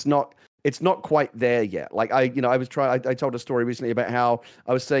because it's not quite there yet. Like I told a story recently about how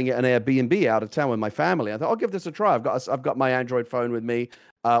I was staying at an Airbnb out of town with my family. I thought I'll give this a try. I've got my Android phone with me,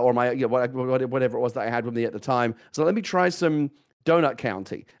 or my whatever it was that I had with me at the time. So let me try some Donut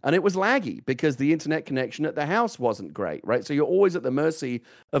County, and it was laggy because the internet connection at the house wasn't great, right? So you're always at the mercy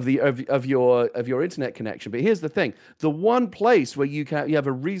of your internet connection. But here's the thing: the one place where you have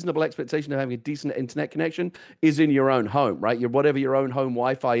a reasonable expectation of having a decent internet connection is in your own home, right? Whatever your own home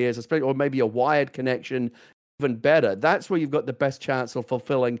Wi-Fi is, especially, or maybe a wired connection, even better. That's where you've got the best chance of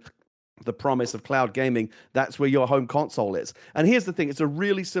fulfilling the promise of cloud gaming. That's where your home console is. And here's the thing, it's a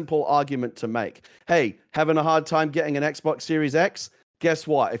really simple argument to make. Hey, having a hard time getting an Xbox Series X? Guess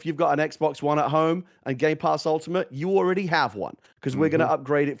what? If you've got an Xbox One at home and Game Pass Ultimate, you already have one because we're going to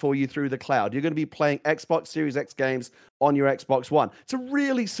upgrade it for you through the cloud. You're going to be playing Xbox Series X games on your Xbox One. It's a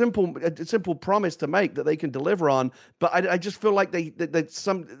really simple promise to make that they can deliver on. But I just feel like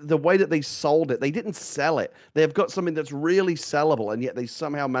the way that they sold it, they didn't sell it. They've got something that's really sellable, and yet they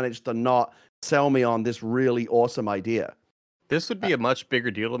somehow managed to not sell me on this really awesome idea. This would be a much bigger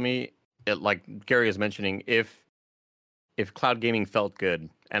deal to me, like Gary is mentioning, if cloud gaming felt good.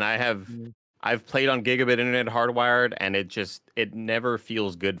 And I've played on gigabit internet hardwired, and it never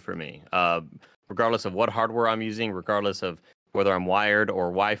feels good for me. Regardless of what hardware I'm using, regardless of whether I'm wired or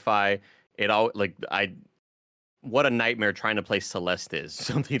Wi-Fi, what a nightmare trying to play Celeste is.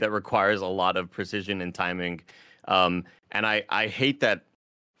 Something that requires a lot of precision and timing. And I hate that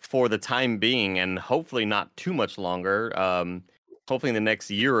for the time being, and hopefully not too much longer. Hopefully in the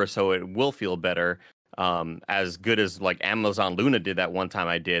next year or so, it will feel better. As good as like Amazon Luna did that one time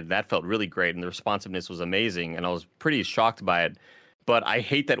I did. That felt really great, and the responsiveness was amazing, and I was pretty shocked by it. But I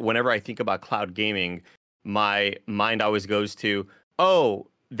hate that whenever I think about cloud gaming, my mind always goes to, oh,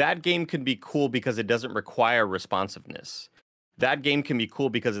 that game can be cool because it doesn't require responsiveness. That game can be cool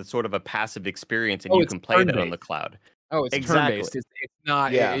because it's sort of a passive experience and you can play that on the cloud. Oh, it's Exactly. turn-based. It's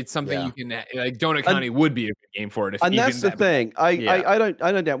not. Yeah, It's something yeah. you can like. Donut County would be a good game for it. If And even that's the that- thing. I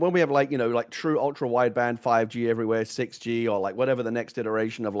don't doubt when we have like true ultra wideband 5G everywhere, 6G, or like whatever the next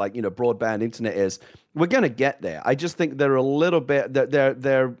iteration of broadband internet is, we're gonna get there. I just think they're a little bit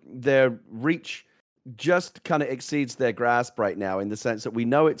their reach just kind of exceeds their grasp right now, in the sense that we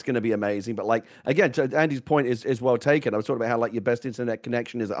know it's going to be amazing, but like again, to Andy's point is well taken. I was talking about how like your best internet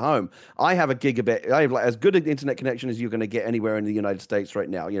connection is at home. I have a gigabit. I have like as good an internet connection as you're going to get anywhere in the United States right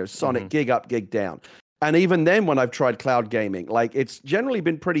now. Sonic gig up, gig down. And even then, when I've tried cloud gaming, like it's generally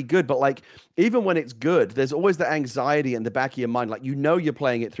been pretty good. But like even when it's good, there's always the anxiety in the back of your mind. Like you're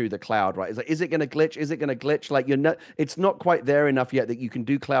playing it through the cloud, right? It's like, is it going to glitch? Is it going to glitch? Like it's not quite there enough yet that you can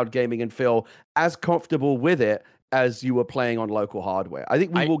do cloud gaming and feel as comfortable with it as you were playing on local hardware. I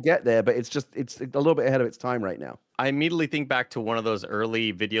think we will get there, but it's a little bit ahead of its time right now. I immediately think back to one of those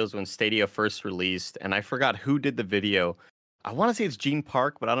early videos when Stadia first released, and I forgot who did the video. I want to say it's Gene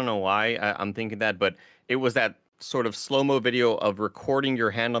Park, but I don't know why I'm thinking that. But it was that sort of slow-mo video of recording your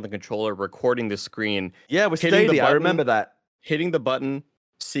hand on the controller, recording the screen. Yeah, with Stadia, I remember that. Hitting the button,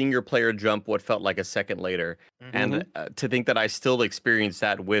 seeing your player jump what felt like a second later. Mm-hmm. And to think that I still experience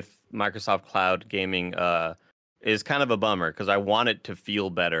that with Microsoft Cloud Gaming is kind of a bummer, because I want it to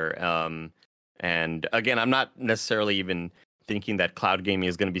feel better. And again, I'm not necessarily even thinking that cloud gaming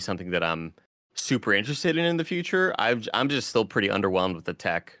is going to be something that I'm super interested in the future. I'm just still pretty underwhelmed with the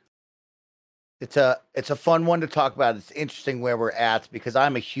tech. It's a fun one to talk about. It's interesting where we're at, because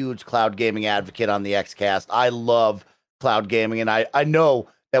I'm a huge cloud gaming advocate on the XCast. I love cloud gaming, and I know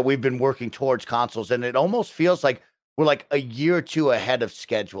that we've been working towards consoles, and it almost feels like we're like a year or two ahead of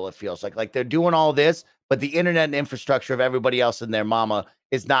schedule. It feels like they're doing all this, but the internet and infrastructure of everybody else and their mama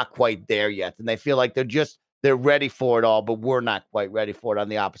is not quite there yet. And they feel like they're ready for it all, but we're not quite ready for it on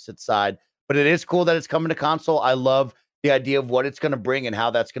the opposite side. But it is cool that it's coming to console. I love the idea of what it's going to bring and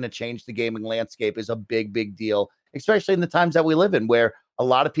how that's going to change the gaming landscape is a big, big deal, especially in the times that we live in, where a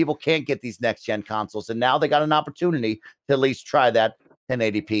lot of people can't get these next-gen consoles. And now they got an opportunity to at least try that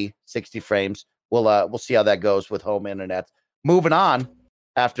 1080p, 60 frames. We'll see how that goes with home internet. Moving on,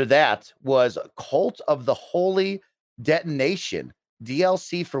 after that was Cult of the Holy Detonation.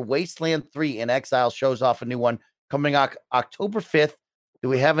 DLC for Wasteland 3 in Exile shows off a new one coming October 5th. Do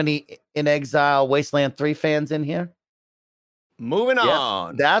we have any In Exile Wasteland 3 fans in here? Moving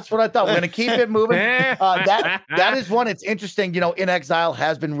on. That's what I thought. We're going to keep it moving. That is one. It's interesting. In Exile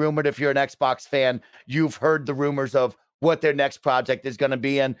has been rumored. If you're an Xbox fan, you've heard the rumors of what their next project is going to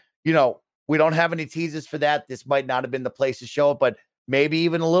be. And, we don't have any teasers for that. This might not have been the place to show it, but maybe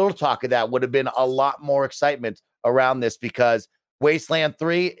even a little talk of that would have been a lot more excitement around this, because Wasteland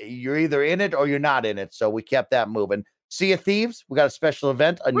 3, you're either in it or you're not in it. So we kept that moving. Sea of Thieves, we got a special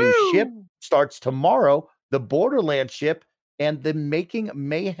event. A new ship starts tomorrow. The Borderlands ship and the Making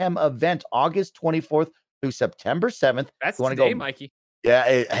Mayhem event, August 24th through September 7th. That's today, Mikey.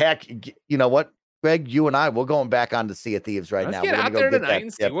 Yeah, heck, you know what, Greg? You and I, we're going back on to Sea of Thieves right now. Let's get out there tonight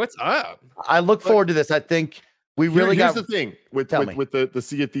and see what's up. I look forward to this. I think we really Here's got. the thing with the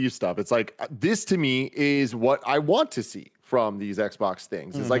Sea of Thieves stuff. It's like, this to me is what I want to see from these Xbox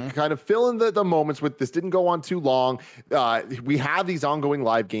things. It's like kind of fill in the moments with this. Didn't go on too long. We have these ongoing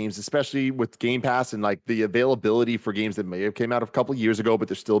live games, especially with Game Pass and like the availability for games that may have came out a couple of years ago, but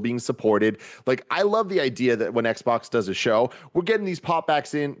they're still being supported. Like, I love the idea that when Xbox does a show, we're getting these pop back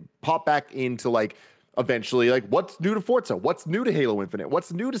into like, eventually, like, what's new to Forza? What's new to Halo Infinite?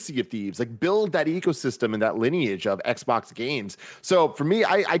 What's new to Sea of Thieves? Like, build that ecosystem and that lineage of Xbox games. So for me,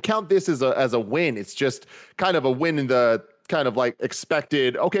 I count this as a win. It's just kind of a win in the kind of like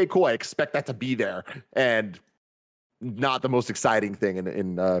expected. Okay, cool. I expect that to be there, and not the most exciting thing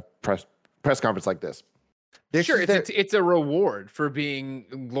in press conference like this. It's a reward for being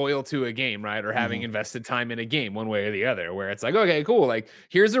loyal to a game, right? Or having invested time in a game one way or the other, where it's like, okay, cool. Like,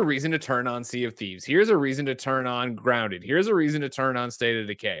 here's a reason to turn on Sea of Thieves. Here's a reason to turn on Grounded. Here's a reason to turn on State of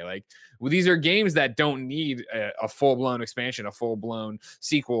Decay. Like, these are games that don't need a full-blown expansion, a full-blown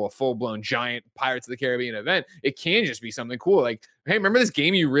sequel, a full-blown giant Pirates of the Caribbean event. It can just be something cool. Like, hey, remember this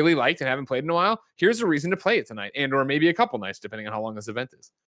game you really liked and haven't played in a while? Here's a reason to play it tonight, and or maybe a couple nights, depending on how long this event is.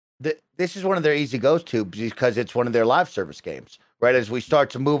 This is one of their easy goes to, because it's one of their live service games, right? As we start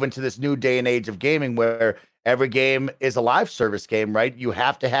to move into this new day and age of gaming, where every game is a live service game, right? You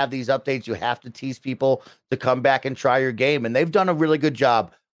have to have these updates. You have to tease people to come back and try your game. And they've done a really good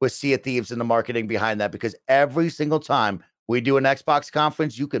job with Sea of Thieves and the marketing behind that, because every single time we do an Xbox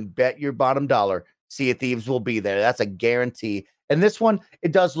conference, you can bet your bottom dollar Sea of Thieves will be there. That's a guarantee. And this one,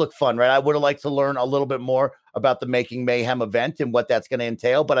 it does look fun, right? I would have liked to learn a little bit more about the Making Mayhem event and what that's going to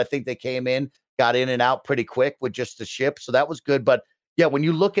entail, but I think they came in, got in and out pretty quick with just the ship. So that was good. But yeah, when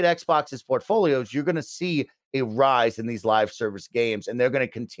you look at Xbox's portfolios, you're going to see a rise in these live service games. And they're going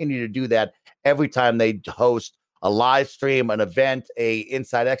to continue to do that every time they host a live stream, an event, a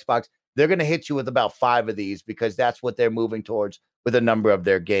Inside Xbox. They're going to hit you with about 5 of these because that's what they're moving towards with a number of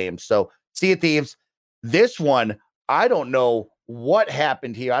their games. So Sea of Thieves, this one, I don't know what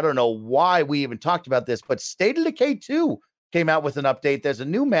happened here. I don't know why we even talked about this, but State of Decay 2 came out with an update. There's a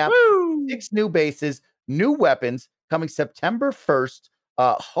new map, 6 new bases, new weapons coming September 1st.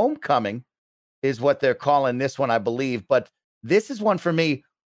 Homecoming is what they're calling this one, I believe. But this is one for me.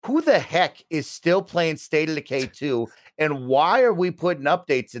 Who the heck is still playing State of Decay 2? And why are we putting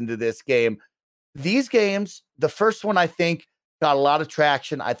updates into this game? These games, the first one, I think, got a lot of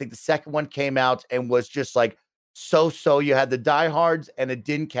traction. I think the second one came out and was just like so. You had the diehards, and it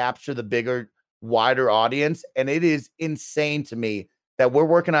didn't capture the bigger, wider audience. And it is insane to me that we're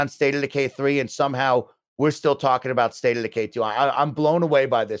working on State of Decay 3 and somehow we're still talking about State of Decay 2. I'm blown away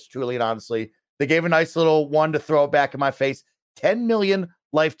by this, truly and honestly. They gave a nice little one to throw it back in my face. 10 million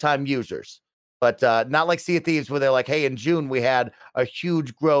lifetime users. But not like Sea of Thieves where they're like, hey, in June we had a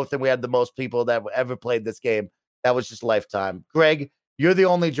huge growth and we had the most people that ever played this game. That was just lifetime. Greg, you're the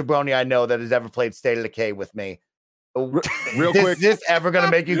only jabroni I know that has ever played State of Decay with me. Real quick, is this ever going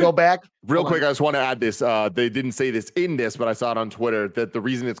to make you go back? Real quick, I just want to add this. They didn't say this in this, but I saw it on Twitter that the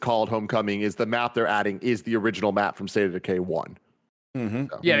reason it's called Homecoming is the map they're adding is the original map from State of Decay 1. Mm-hmm.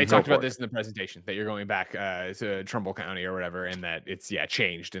 So, Yeah, they talked about this in the presentation that you're going back to Trumbull County or whatever, and that it's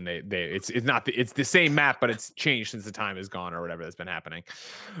changed, and it's not it's the same map, but it's changed since the time is gone or whatever that's been happening.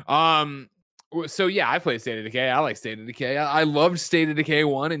 So yeah, I played State of Decay. I like State of Decay. I loved State of Decay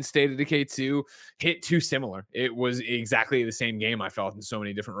 1 and State of Decay 2 hit too similar. It was exactly the same game, I felt, in so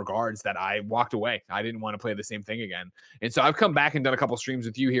many different regards that I walked away. I didn't want to play the same thing again. And so I've come back and done a couple streams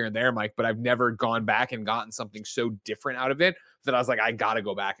with you here and there, Mike, but I've never gone back and gotten something so different out of it that I was like, I got to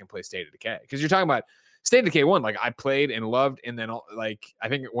go back and play State of Decay. Because you're talking about State of Decay 1, like I played and loved, and then like I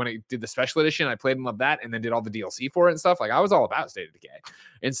think when it did the special edition, I played and loved that, and then did all the DLC for it and stuff. Like I was all about State of Decay.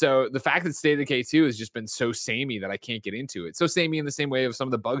 And so the fact that State of Decay 2 has just been so samey that I can't get into it. So samey in the same way of some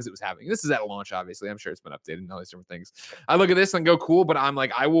of the bugs it was having. This is at launch, obviously. I'm sure it's been updated and all these different things. I look at this and go, cool, but I'm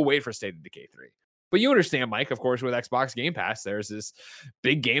like, I will wait for State of Decay 3. But you understand, Mike, of course, with Xbox Game Pass, there's this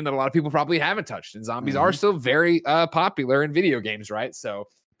big game that a lot of people probably haven't touched, and zombies are still very popular in video games, right? So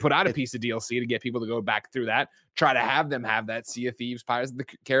put out a piece of DLC to get people to go back through that, try to have them have that Sea of Thieves, Pirates of the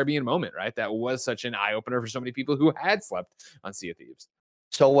Caribbean moment, right? That was such an eye-opener for so many people who had slept on Sea of Thieves.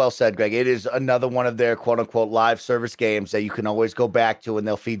 So well said, Greg. It is another one of their quote-unquote live service games that you can always go back to, and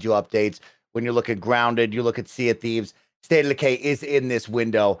they'll feed you updates. When you look at Grounded, you look at Sea of Thieves, State of Decay is in this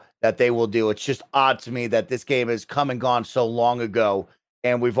window that they will do. It's just odd to me that this game has come and gone so long ago,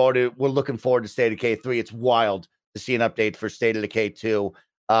 and we're looking forward to State of Decay 3. It's wild to see an update for State of Decay 2.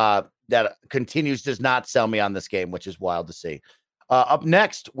 That does not sell me on this game, which is wild to see. Up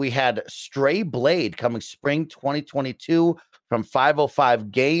next, we had Stray Blade coming spring 2022 from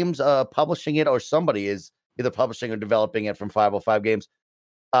 505 Games, publishing it, or somebody is either publishing or developing it from 505 Games.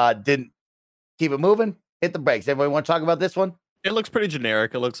 Didn't keep it moving. Hit the brakes. Everybody want to talk about this one? It looks pretty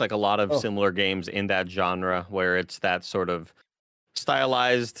generic. It looks like a lot of similar games in that genre where it's that sort of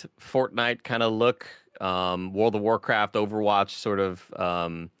stylized Fortnite kind of look. World of Warcraft, Overwatch sort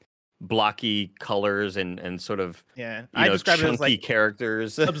of blocky colors and sort of I describe it as like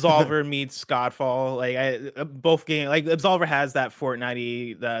characters. Absolver meets Godfall. Like both games, like Absolver has that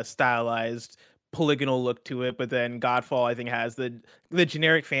Fortnite stylized polygonal look to it, but then Godfall I think has the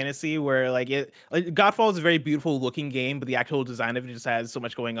generic fantasy where Godfall is a very beautiful looking game, but the actual design of it just has so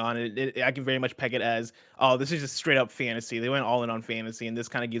much going on. I can very much peg it as, oh, this is just straight up fantasy. They went all in on fantasy, and this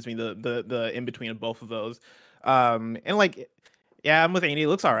kind of gives me the in between of both of those. Yeah, I'm with Andy. It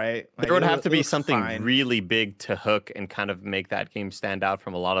looks all right. There would have to be something really big to hook and kind of make that game stand out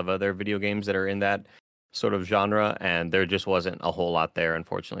from a lot of other video games that are in that sort of genre, and there just wasn't a whole lot there,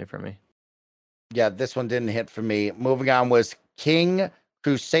 unfortunately, for me. Yeah, this one didn't hit for me. Moving on was King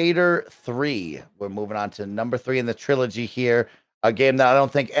Crusader 3. We're moving on to number 3 in the trilogy here. A game that I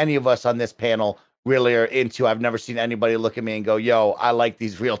don't think any of us on this panel really are into. I've never seen anybody look at me and go, yo, I like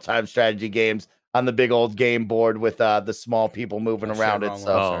these real-time strategy games on the big old game board with the small people moving around it.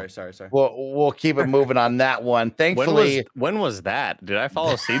 So sorry. We'll keep it moving on that one. Thankfully, when was that? Did I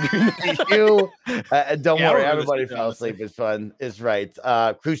fall asleep during that? Don't worry, everybody fell asleep. It's fun. Is right.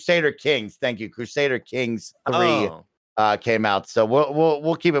 Crusader Kings. Thank you. Crusader Kings 3 came out. So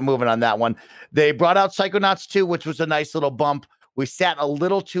we'll keep it moving on that one. They brought out Psychonauts 2, which was a nice little bump. We sat a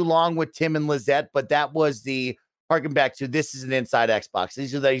little too long with Tim and Lizette, but that was the harken back to this is an Inside Xbox.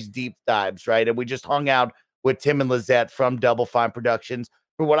 These are these deep dives, right? And we just hung out with Tim and Lizette from Double Fine Productions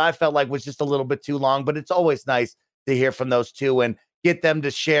for what I felt like was just a little bit too long, but it's always nice to hear from those two and get them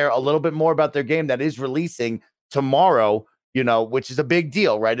to share a little bit more about their game that is releasing tomorrow, which is a big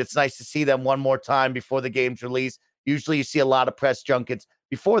deal, right? It's nice to see them one more time before the game's release. Usually you see a lot of press junkets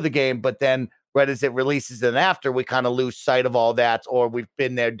before the game, but then right as it releases and after, we kind of lose sight of all that, or we've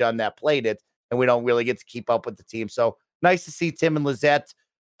been there, done that, played it, and we don't really get to keep up with the team. So nice to see Tim and Lizette.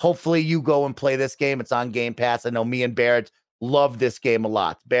 Hopefully you go and play this game. It's on Game Pass. I know me and Barrett love this game a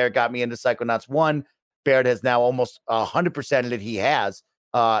lot. Barrett got me into Psychonauts 1. Barrett has now almost 100%ed it. He has.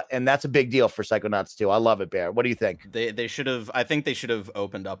 And that's a big deal for Psychonauts 2. I love it, Barrett. What do you think? They should have. I think they should have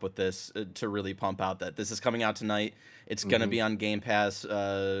opened up with this to really pump out that this is coming out tonight. It's going to be on Game Pass,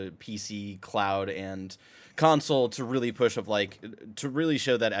 PC, cloud, and console to really push to really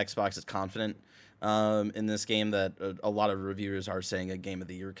show that Xbox is confident in this game, that a lot of reviewers are saying a Game of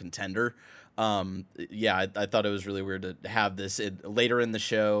the Year contender. I thought it was really weird to have this later in the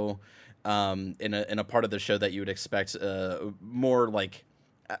show, in a part of the show that you would expect more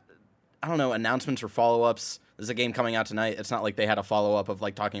I don't know, announcements or follow-ups. There's a game coming out tonight. It's not like they had a follow-up of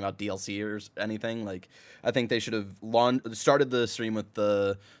talking about DLC or anything. I think they should have started the stream with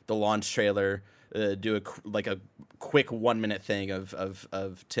the launch trailer, do a quick 1-minute thing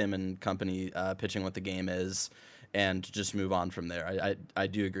of Tim and company pitching what the game is, and just move on from there. I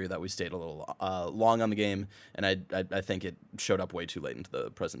do agree that we stayed a little long on the game, and I think it showed up way too late into the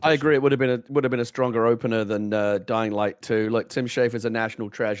presentation. I agree. It would have been a stronger opener than Dying Light 2. Look, Tim Schafer's a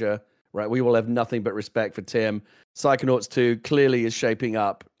national treasure. Right, we will have nothing but respect for Tim. Psychonauts 2 clearly is shaping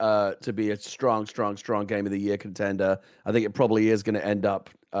up to be a strong Game of the Year contender. I think it probably is going to end up.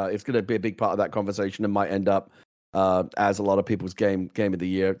 It's going to be a big part of that conversation and might end up as a lot of people's game of the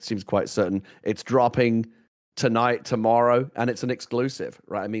year. It seems quite certain. It's dropping tonight, tomorrow, and it's an exclusive.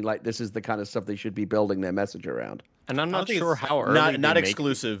 Right, I mean, this is the kind of stuff they should be building their message around. And I'm not sure how early. Not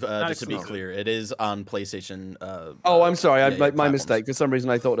exclusive. Just to be clear, it is on PlayStation. I'm sorry. My mistake. For some reason,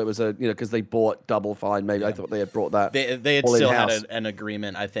 I thought it was because they bought Double Fine. Maybe I thought they had brought that. They had still had an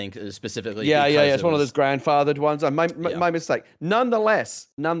agreement. I think specifically. Yeah. It's one of those grandfathered ones. My mistake. Nonetheless,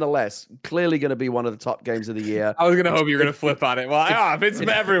 clearly going to be one of the top games of the year. I was going to hope you were going to flip on it. Well, if it's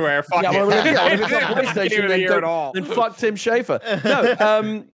everywhere, fuck it. If it's on PlayStation, then fuck Tim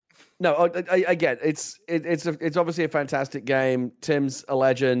Schafer. No, again, it's obviously a fantastic game. Tim's a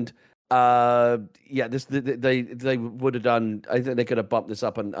legend. They would have done. I think they could have bumped this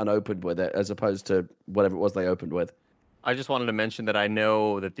up and opened with it as opposed to whatever it was they opened with. I just wanted to mention that I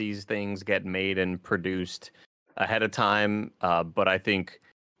know that these things get made and produced ahead of time, but I think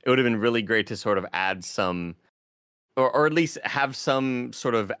it would have been really great to sort of add some. Or at least have some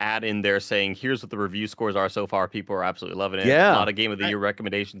sort of ad in there saying, here's what the review scores are so far. People are absolutely loving it. Yeah. A lot of Game of the Year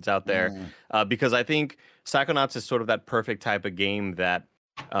recommendations out there. Because I think Psychonauts is sort of that perfect type of game that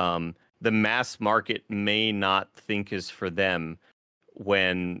the mass market may not think is for them,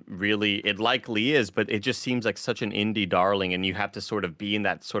 when really it likely is, but it just seems like such an indie darling, and you have to sort of be in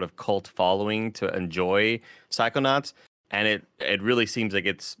that sort of cult following to enjoy Psychonauts. And it really seems like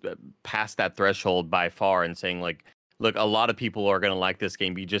it's past that threshold by far, and saying look, a lot of people are going to like this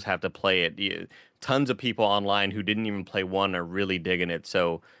game, but you just have to play it. Tons of people online who didn't even play 1 are really digging it.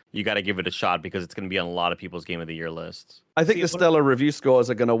 So you got to give it a shot because it's going to be on a lot of people's Game of the Year lists. I think the stellar review scores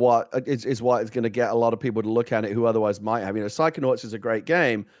are going to is what is going to get a lot of people to look at it who otherwise might have. Psychonauts is a great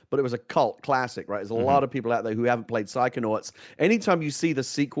game, but it was a cult classic, right? There's a lot of people out there who haven't played Psychonauts. Anytime you see the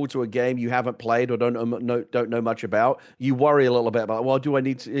sequel to a game you haven't played or don't know much about, you worry a little bit about, well, do I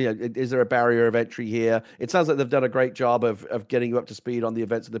need to? Is there a barrier of entry here? It sounds like they've done a great job of getting you up to speed on the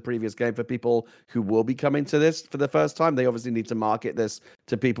events of the previous game for people who will be coming to this for the first time. They obviously need to market this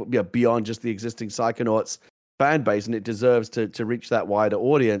to people beyond just the existing Psychonauts fan base, and it deserves to reach that wider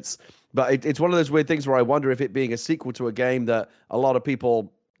audience. But it's one of those weird things where I wonder if it being a sequel to a game that a lot of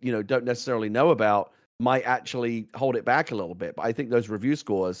people don't necessarily know about might actually hold it back a little bit. But I think those review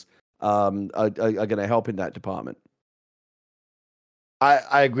scores are going to help in that department.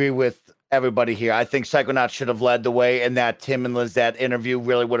 I agree with everybody here. I think Psychonauts should have led the way, and that Tim and Lizette interview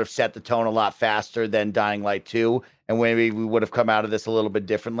really would have set the tone a lot faster than Dying Light 2, and maybe we would have come out of this a little bit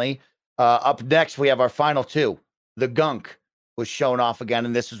differently. Up next, we have our final two. The Gunk was shown off again,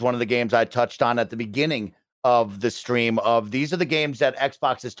 and this is one of the games I touched on at the beginning of the stream. These are the games that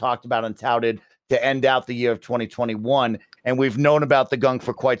Xbox has talked about and touted to end out the year of 2021, and we've known about the Gunk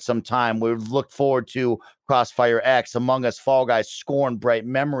for quite some time. We've looked forward to Crossfire X, Among Us, Fall Guys, Scorn, Bright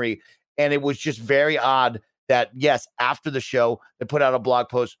Memory, and it was just very odd that, yes, after the show, they put out a blog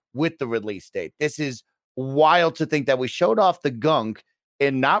post with the release date. This is wild to think that we showed off the gunk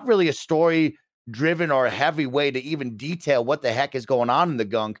in not really a story-driven or a heavy way to even detail what the heck is going on in the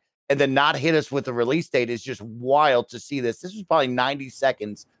gunk, and then not hit us with the release date is just wild to see this. This was probably 90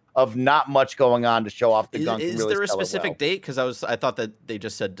 seconds of not much going on to show off the gunk. Is really there a specific date? Because I thought that they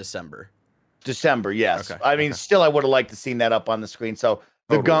just said December. December, yes. Okay, I mean, still, I would have liked to seen that up on the screen. So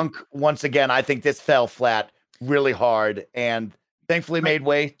the gunk, once again, I think this fell flat really hard and thankfully made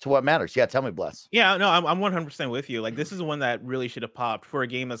way to what matters. Yeah, tell me, Bless. Yeah, no, I'm 100% with you. Like, this is one that really should have popped for a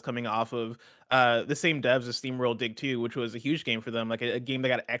game that's coming off of the same devs as SteamWorld Dig 2, which was a huge game for them, like a game that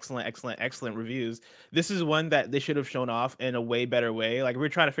got excellent reviews. This is one that they should have shown off in a way better way. Like, we were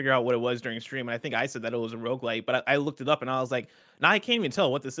trying to figure out what it was during stream, and I think I said that it was a roguelite, but I looked it up and I was like, nah, I can't even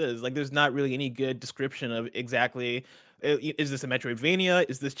tell what this is. Like, there's not really any good description of exactly, is this a Metroidvania?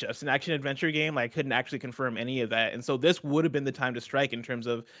 Is this just an action adventure game? Like, I couldn't actually confirm any of that. And so this would have been the time to strike in terms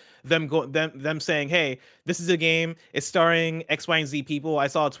of them saying, hey, this is a game, it's starring X, Y, and Z people. I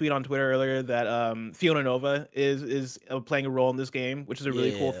saw a tweet on Twitter earlier that Fiona Nova is playing a role in this game, which is a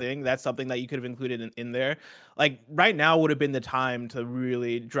really cool thing. That's something that you could have included in there. Like, right now would have been the time to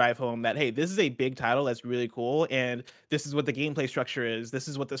really drive home that, hey, this is a big title that's really cool, and this is what the gameplay structure is. This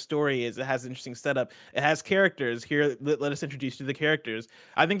is what the story is. It has an interesting setup. It has characters. Here, let us introduce you to the characters.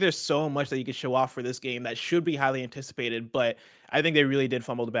 I think there's so much that you could show off for this game that should be highly anticipated, but I think they really did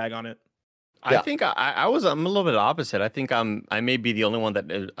fumble the bag on it. I think I'm a little bit opposite. I think I may be the only one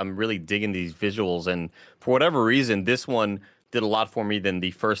that I'm really digging these visuals, and for whatever reason, this one did a lot for me than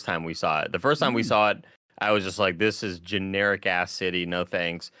the first time we saw it. The first time we saw it, I was just like, this is generic ass city, no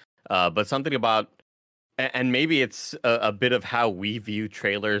thanks. But something about, and maybe it's a bit of how we view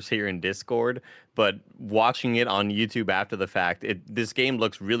trailers here in Discord, but watching it on YouTube after the fact, this game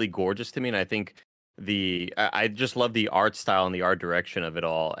looks really gorgeous to me, and I think I just love the art style and the art direction of it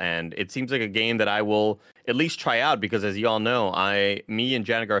all, and it seems like a game that I will at least try out because, as you all know, me and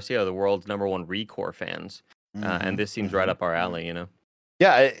Janet Garcia are the world's #1 ReCore fans, and this seems right up our alley, you know.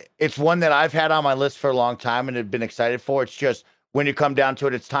 Yeah, it's one that I've had on my list for a long time and have been excited for. It's just when you come down to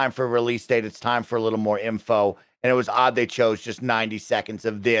it, it's time for a release date. It's time for a little more info, and it was odd they chose just 90 seconds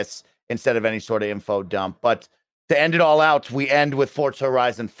of this instead of any sort of info dump. But to end it all out, we end with Forza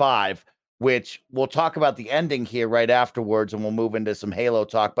Horizon 5. Which we'll talk about the ending here right afterwards, and we'll move into some Halo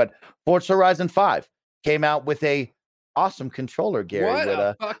talk. But Forza Horizon 5 came out with a awesome controller, Gary. What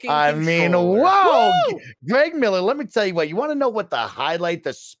a fucking I mean, controller. whoa! Woo! Greg Miller, let me tell you what. You want to know what the highlight,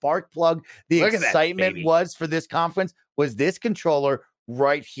 the spark plug, the Look at that excitement baby. was for this conference? Was this controller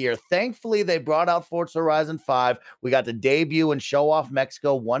right here. Thankfully, they brought out Forza Horizon 5. We got to debut and show off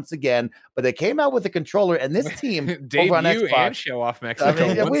Mexico once again, but they came out with a controller, and this team over on Debut Xbox, and show off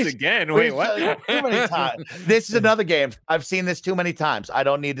Mexico once again. Wait, what? Too many times. This is another game. I've seen this too many times. I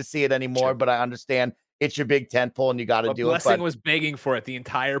don't need to see it anymore, but I understand it's your big tentpole and you got to do Blessing it. But was begging for it the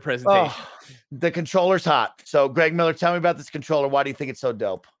entire presentation. the controller's hot. So, Greg Miller, tell me about this controller. Why do you think it's so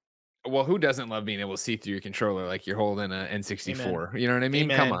dope? Well, who doesn't love being able to see through your controller like you're holding a N64? Amen. You know what I mean?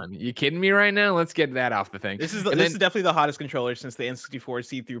 Amen. Come on. You kidding me right now? Let's get that off the thing. This is And this then- is definitely the hottest controller since the N64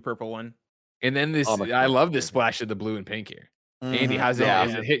 see-through purple one. And then this, Oh my I God. love this splash of the blue and pink here. Andy, how's it? Yeah.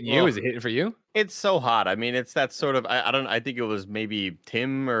 Is it hitting you? Well- Is it hitting for you? It's so hot. I mean, it's that sort of. I think it was maybe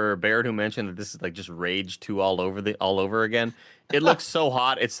Tim or Barrett who mentioned that this is like just Rage 2 all over again. It looks so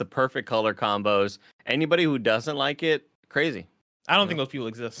hot. It's the perfect color combos. Anybody who doesn't like it, crazy. I don't think those people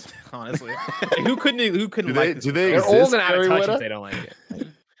exist, honestly. Like, who couldn't Do like this? they They're exist, old and out Gary of touch Whitta? if they don't like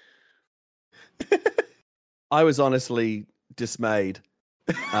it. I was honestly dismayed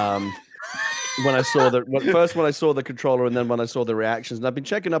when I saw first when I saw the controller and then when I saw the reactions. And I've been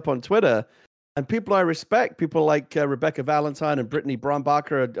checking up on Twitter, and people I respect, people like Rebecca Valentine and Brittany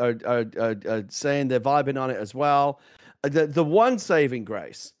Brombacher are saying they're vibing on it as well. The one saving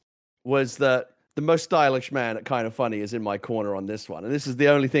grace was that the most stylish man at Kind of Funny is in my corner on this one, and this is the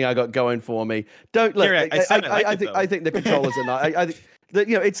only thing I got going for me. Don't look. Gary, I think the controllers are not. I think that,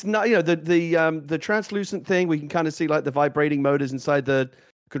 you know, it's not, you know, the translucent thing. We can kind of see like the vibrating motors inside the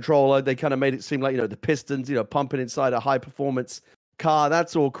controller. They kind of made it seem like, you know, the pistons, you know, pumping inside a high performance car.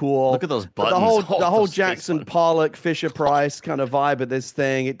 That's all cool. Look at those But buttons. the whole those face Jackson buttons. Pollock Fisher Price kind of vibe of this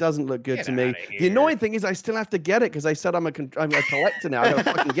thing, it doesn't look good Get to me. outta The here. annoying thing is I still have to get it because I said I'm a collector now. I gotta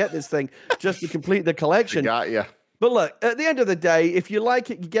fucking get this thing just to complete the collection. Got ya. But look, at the end of the day, if you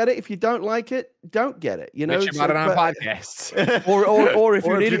like it, you get it. If you don't like it, don't get it. You know, Bitch about it on but- podcasts. or if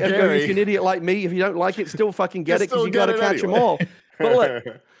you're an Or if idiot, you're if you're an idiot like me, if you don't like it, still fucking get You it because still you got to get it catch them anyway. all. But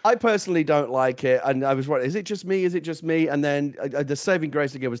look, I personally don't like it, and I was wondering, is it just me? Is it just me? And then the saving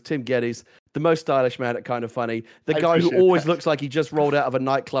grace again was Tim Geddes the most stylish man at Kind of Funny, the guy who always looks like he just rolled out of a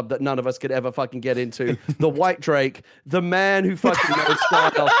nightclub that none of us could ever fucking get into, the White Drake, the man who fucking knows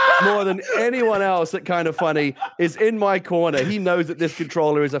style more than anyone else at Kind of Funny is in my corner. He knows that this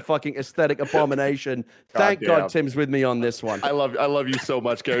controller is a fucking aesthetic abomination. Thank God Tim's with me on this one. I love you so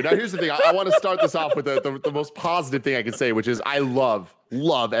much, Gary. Now here's the thing. I want to start this off with the most positive thing I can say, which is I love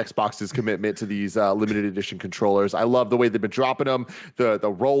Xbox's commitment to these limited edition controllers. I love the way they've been dropping them, the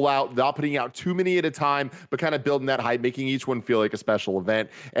rollout, not putting out too many at a time, but kind of building that hype, making each one feel like a special event.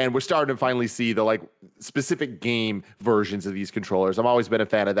 And we're starting to finally see the like specific game versions of these controllers. I've always been a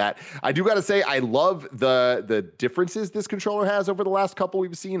fan of that. I do got to say, I love the differences this controller has over the last couple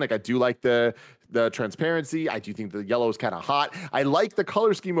we've seen. Like I do like the transparency. I do think the yellow is kind of hot. I like the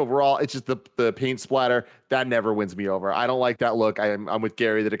color scheme overall. It's just the paint splatter that never wins me over. I don't like that look. I'm with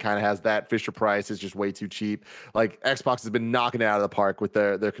Gary that it kind of has that Fisher Price is just way too cheap. Like Xbox has been knocking it out of the park with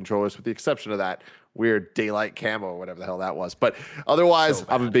their controllers, with the exception of that weird daylight camo or whatever the hell that was. But otherwise,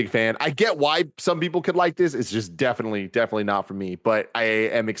 I'm a big fan. I get why some people could like this. It's just definitely not for me. But I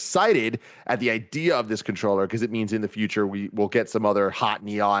am excited at the idea of this controller because it means in the future we will get some other hot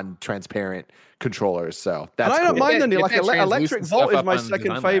neon transparent controllers. So that's I don't mind them. Like Electric Volt is my on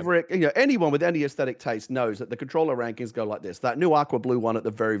second favorite. You know, anyone with any aesthetic taste knows that the controller rankings go like this: that new aqua blue one at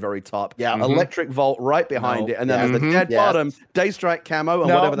the very, very top. Yeah. Electric Volt right behind it, and then at the dead bottom, Daystrike camo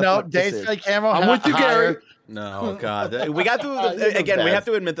and whatever the fuck this is. Daystrike camo. I'm with you, Gary. No, God. We got to again. We have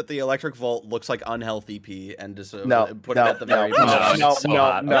to admit that the Electric Volt looks like unhealthy pee, and just put it at the very bottom.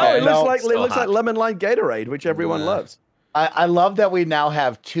 It looks like lemon lime Gatorade, which everyone loves. I love that we now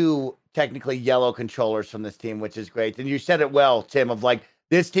have two technically yellow controllers from this team, which is great. And you said it well, Tim, of like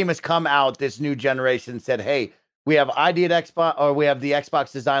this team has come out, this new generation said, hey, we have ID at Xbox, or we have the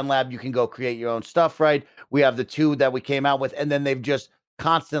Xbox Design Lab. You can go create your own stuff, right? We have the two that we came out with, and then they've just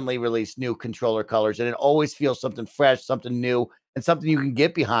constantly released new controller colors, and it always feels something fresh, something new, and something you can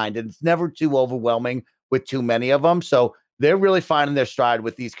get behind. And it's never too overwhelming with too many of them. So they're really finding their stride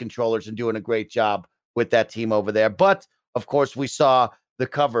with these controllers and doing a great job with that team over there. But of course, we saw the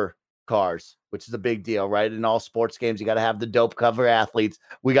cover cars, which is a big deal, right? In all sports games, you got to have the dope cover athletes.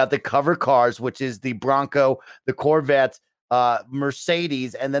 We got the cover cars, which is the Bronco, the Corvette,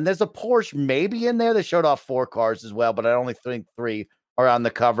 Mercedes, and then there's a Porsche maybe in there. They showed off 4 cars as well, but I only think 3 are on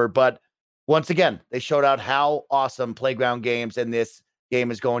the cover. But once again, they showed out how awesome Playground Games and this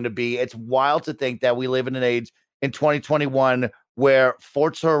game is going to be. It's wild to think that we live in an age in 2021 where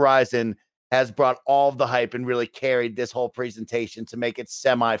Forza Horizon has brought all of the hype and really carried this whole presentation to make it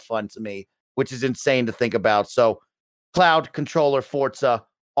semi-fun to me, which is insane to think about. So Cloud, Controller, Forza,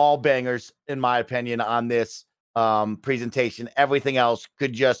 all bangers, in my opinion, on this presentation. Everything else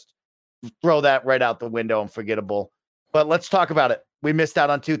could just throw that right out the window and forgettable. But let's talk about it. We missed out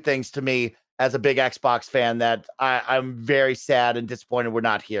on 2 things to me as a big Xbox fan that I'm very sad and disappointed we're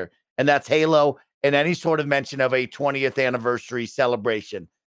not here. And that's Halo and any sort of mention of a 20th anniversary celebration.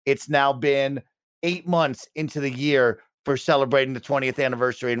 It's now been 8 months into the year for celebrating the 20th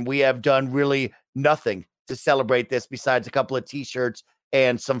anniversary, and we have done really nothing to celebrate this besides a couple of T-shirts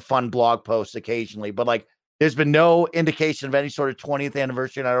and some fun blog posts occasionally. But like, there's been no indication of any sort of 20th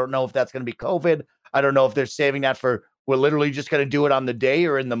anniversary, and I don't know if that's going to be COVID. I don't know if they're saving that for we're literally just going to do it on the day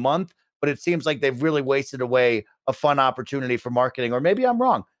or in the month. But it seems like they've really wasted away a fun opportunity for marketing. Or maybe I'm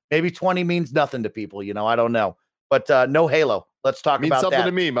wrong. Maybe 20 means nothing to people. You know, I don't know. But no Halo. Let's talk about something that.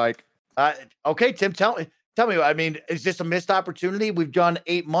 to me, Mike. Okay, Tim, tell me. I mean, is this a missed opportunity? We've done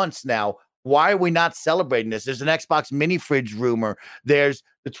 8 months now. Why are we not celebrating this? There's an Xbox mini fridge rumor. There's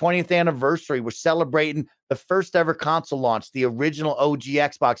the 20th anniversary. We're celebrating the first ever console launch, the original OG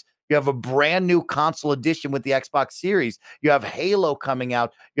Xbox. You have a brand new console edition with the Xbox Series. You have Halo coming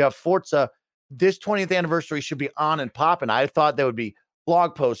out. You have Forza. This 20th anniversary should be on and popping. I thought there would be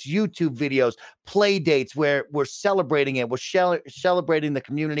blog posts, YouTube videos, play dates where we're celebrating it. We're celebrating the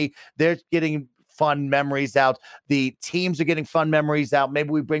community. They're getting fun memories out. The teams are getting fun memories out.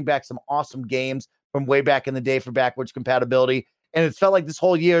 Maybe we bring back some awesome games from way back in the day for backwards compatibility. And it felt like this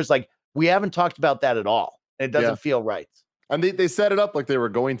whole year is like, we haven't talked about that at all. And it doesn't feel right. And they set it up like they were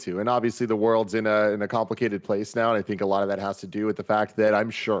going to. And obviously the world's in a complicated place now. And I think a lot of that has to do with the fact that I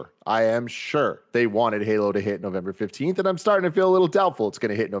am sure they wanted Halo to hit November 15th. And I'm starting to feel a little doubtful it's going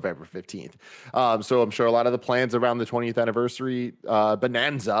to hit November 15th. So I'm sure a lot of the plans around the 20th anniversary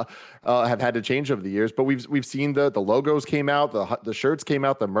bonanza have had to change over the years. But we've seen the logos came out, the shirts came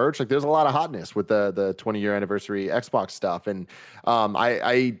out, the merch. Like there's a lot of hotness with the 20-year anniversary Xbox stuff. And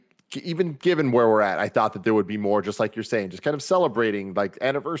I even given where we're at, I thought that there would be more, just like you're saying, just kind of celebrating like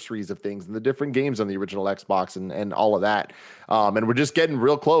anniversaries of things and the different games on the original Xbox and all of that. And we're just getting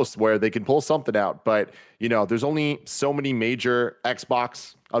real close where they can pull something out. But, there's only so many major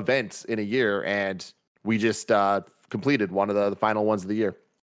Xbox events in a year, and we just completed one of the final ones of the year.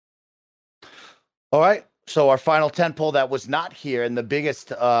 All right. So our final tentpole that was not here, and the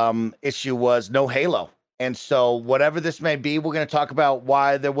biggest issue was no Halo. And so whatever this may be, we're going to talk about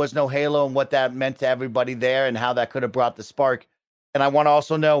why there was no Halo and what that meant to everybody there and how that could have brought the spark. And I want to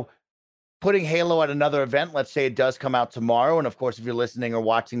also know, putting Halo at another event, let's say it does come out tomorrow. And of course, if you're listening or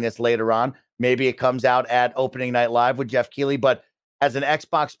watching this later on, maybe it comes out at Opening Night Live with Jeff Keighley. But as an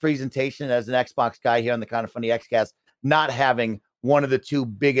Xbox presentation, as an Xbox guy here on the Kind of Funny XCast, not having one of the two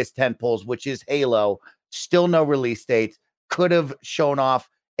biggest tentpoles, which is Halo, still no release date, could have shown off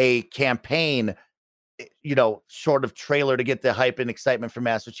a campaign, sort of trailer to get the hype and excitement for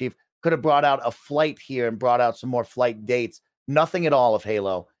Master Chief, could have brought out a flight here and brought out some more flight dates. Nothing at all of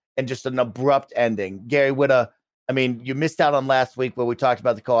Halo, and just an abrupt ending. Gary Whitta, you missed out on last week where we talked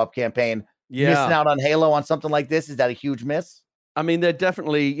about the co-op campaign. Yeah. Missing out on Halo on something like this, is that a huge miss? They're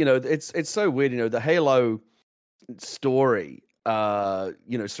definitely, it's so weird, the Halo story,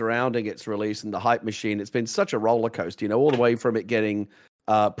 surrounding its release and the hype machine, it's been such a roller coaster, all the way from it getting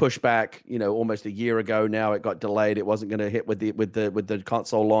pushed back, almost a year ago. Now it got delayed. It wasn't going to hit with the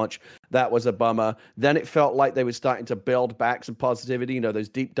console launch. That was a bummer. Then it felt like they were starting to build back some positivity. Those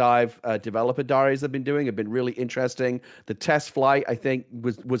deep dive developer diaries they've been doing have been really interesting. The test flight, I think,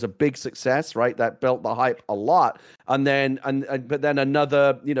 was a big success, right? That built the hype a lot. And then but then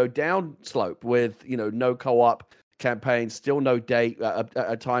another down slope with no co-op campaign, still no date,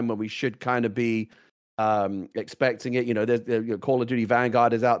 a time when we should kind of be expecting it. There's Call of Duty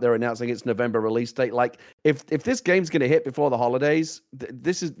Vanguard is out there announcing its November release date. Like, if this game's going to hit before the holidays,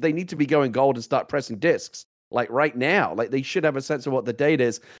 they need to be going gold and start pressing discs like right now. Like, they should have a sense of what the date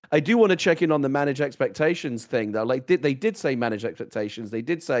is. I do want to check in on the manage expectations thing though. Like, they did say manage expectations. They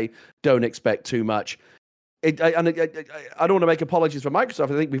did say don't expect too much. I don't want to make apologies for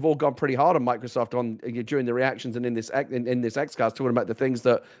Microsoft. I think we've all gone pretty hard on Microsoft during the reactions and in this XCast, talking about the things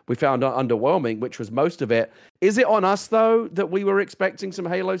that we found underwhelming, which was most of it. Is it on us though that we were expecting some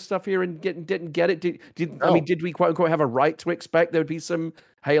Halo stuff here and didn't get it? Did we quote unquote have a right to expect there would be some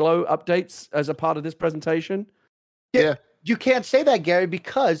Halo updates as a part of this presentation? Yeah, you can't say that, Gary,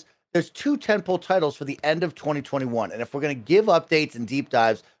 because there's two tentpole titles for the end of 2021, and if we're going to give updates and deep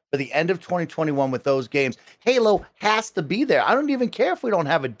dives for the end of 2021 with those games, Halo has to be there. I don't even care if we don't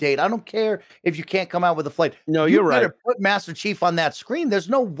have a date. I don't care if you can't come out with a flight. No, you're right. Put Master Chief on that screen. There's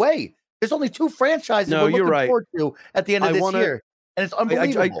no way. There's only two franchises we're looking forward to at the end of this year, and it's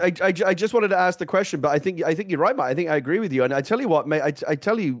unbelievable. I just wanted to ask the question, but I think you're right, Mike. I think I agree with you, and I tell you what, mate. I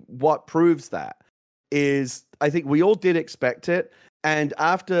tell you what proves that is I think we all did expect it. And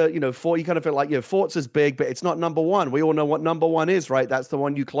after, you kind of feel like, Forza's big, but it's not number one. We all know what number one is, right? That's the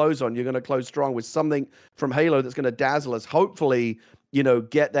one you close on. You're going to close strong with something from Halo that's going to dazzle us. Hopefully,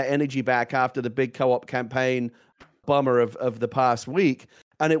 get that energy back after the big co-op campaign bummer of the past week.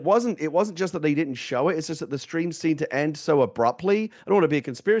 And it wasn't just that they didn't show it. It's just that the stream seemed to end so abruptly. I don't want to be a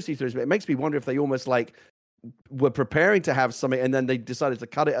conspiracy theorist, but it makes me wonder if they almost were preparing to have something and then they decided to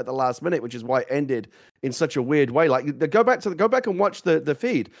cut it at the last minute, which is why it ended in such a weird way. Like, go back and watch the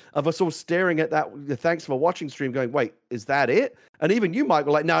feed of us all staring at that thanks for watching stream going, wait, is that it? And even you, Mike,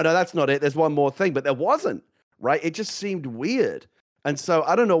 were like, no, that's not it. There's one more thing, but there wasn't, right? It just seemed weird. And so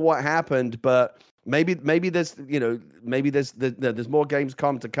I don't know what happened, but maybe there's more games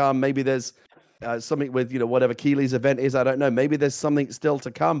to come. Maybe there's something with whatever Keighley's event is. I don't know. Maybe there's something still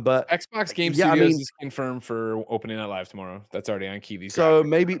to come. But Xbox Game Studios is confirmed for Opening Night Live tomorrow. That's already on Keighley's. So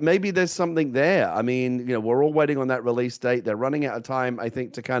maybe there's something there. I mean, we're all waiting on that release date. They're running out of time, I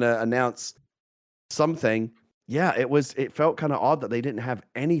think, to kind of announce something. Yeah, it felt kind of odd that they didn't have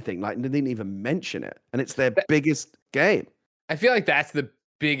anything. Like, they didn't even mention it, and it's their biggest game. I feel like that's the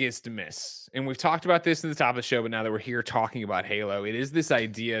biggest miss. And we've talked about this at the top of the show, but now that we're here talking about Halo, it is this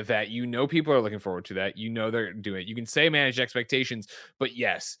idea that people are looking forward to that. They're doing it. You can say manage expectations, but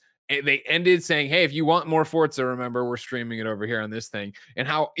yes, they ended saying, hey, if you want more Forza, remember, we're streaming it over here on this thing. And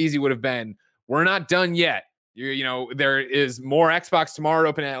how easy would have been, we're not done yet. There is more Xbox tomorrow at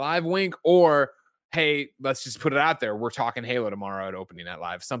Opening Night Live, wink, or hey, let's just put it out there. We're talking Halo tomorrow at Opening Night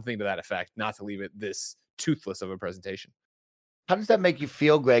Live, something to that effect, not to leave it this toothless of a presentation. How does that make you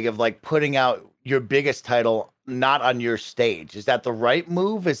feel, Greg, of putting out your biggest title not on your stage? Is that the right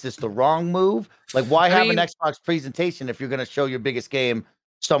move? Is this the wrong move? Why have an Xbox presentation if you're going to show your biggest game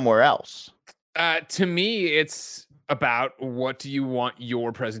somewhere else? To me, it's about what do you want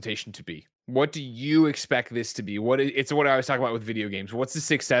your presentation to be? What do you expect this to be? It's what I was talking about with video games. What's the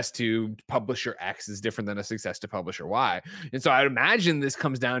success to publisher X is different than a success to publisher Y. And so I'd imagine this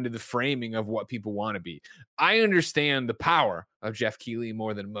comes down to the framing of what people want to be. I understand the power of Jeff Keighley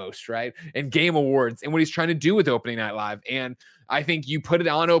more than most, right? And Game Awards and what he's trying to do with Opening Night Live. And I think you put it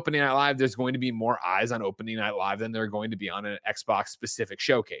on Opening Night Live, there's going to be more eyes on Opening Night Live than there are going to be on an Xbox specific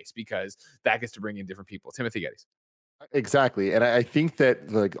showcase, because that gets to bring in different people. Timothy Geddes. Exactly. And I think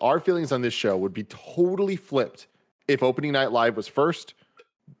that like our feelings on this show would be totally flipped if Opening Night Live was first,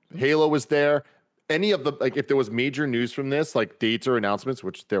 Halo was there, any of the, like if there was major news from this, like dates or announcements,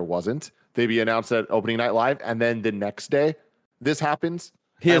 which there wasn't, they'd be announced at Opening Night Live. And then the next day this happens.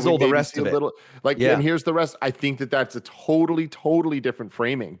 Here's all the rest of it. And here's the rest. I think that that's a totally different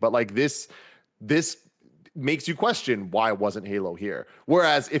framing. But like this makes you question why wasn't Halo here?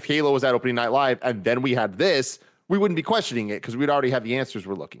 Whereas if Halo was at Opening Night Live and then we had this, we wouldn't be questioning it because we'd already have the answers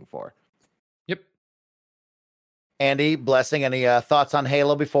we're looking for. Yep. Andy, Blessing, any thoughts on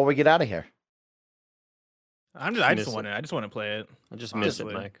Halo before we get out of here? I just want to play it. I just miss it,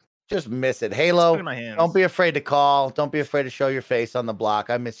 Mike. Just miss it. Halo, in my hands. Don't be afraid to call. Don't be afraid to show your face on the block.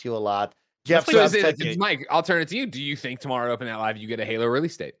 I miss you a lot. Jeff, Mike, I'll turn it to you. Do you think tomorrow Open Night Live you get a Halo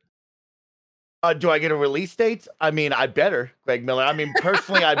release date? Do I get a release date? I mean, I better, Greg Miller. I mean,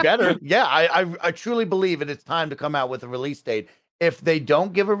 personally, I better. Yeah, I truly believe it's time to come out with a release date. If they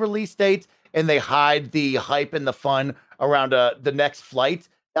don't give a release date and they hide the hype and the fun around the next flight,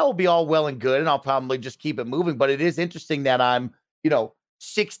 that will be all well and good, and I'll probably just keep it moving. But it is interesting that I'm,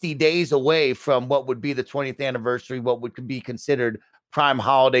 60 days away from what would be the 20th anniversary, what would be considered prime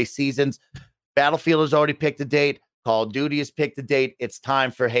holiday seasons. Battlefield has already picked a date. Call of Duty has picked a date. It's time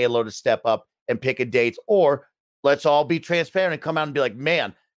for Halo to step up and pick a date, or let's all be transparent and come out and be like,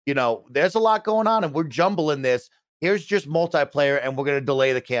 man, there's a lot going on and we're jumbling this. Here's just multiplayer and we're going to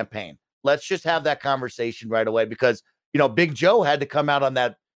delay the campaign. Let's just have that conversation right away because, Big Joe had to come out on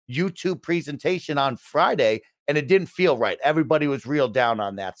that YouTube presentation on Friday and it didn't feel right. Everybody was real down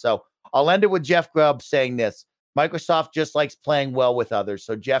on that. So I'll end it with Jeff Grubb saying this: Microsoft just likes playing well with others.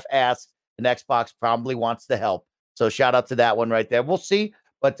 So Jeff asks, and Xbox probably wants the help. So shout out to that one right there. We'll see.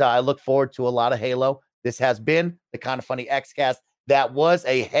 But I look forward to a lot of Halo. This has been the Kind of Funny XCast. That was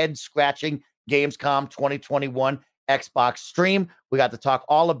a head-scratching Gamescom 2021 Xbox stream. We got to talk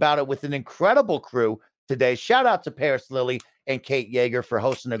all about it with an incredible crew today. Shout out to Paris Lilly and Kate Yeager for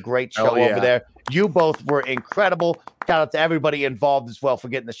hosting a great show over there. You both were incredible. Shout out to everybody involved as well for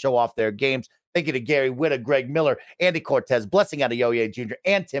getting the show off their games. Thank you to Gary Whitta, Greg Miller, Andy Cortez, Blessing out of Yo-Yo Jr.,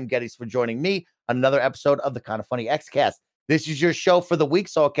 and Tim Geddes for joining me on another episode of the Kind of Funny XCast. This is your show for the week,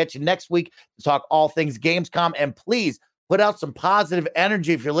 so I'll catch you next week to talk all things Gamescom. And please put out some positive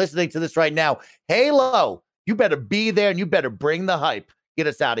energy if you're listening to this right now. Halo, you better be there and you better bring the hype. Get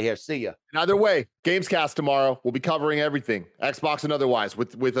us out of here. See ya. And either way, Gamescast tomorrow. We'll be covering everything, Xbox and otherwise,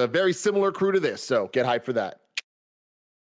 with a very similar crew to this. So get hyped for that.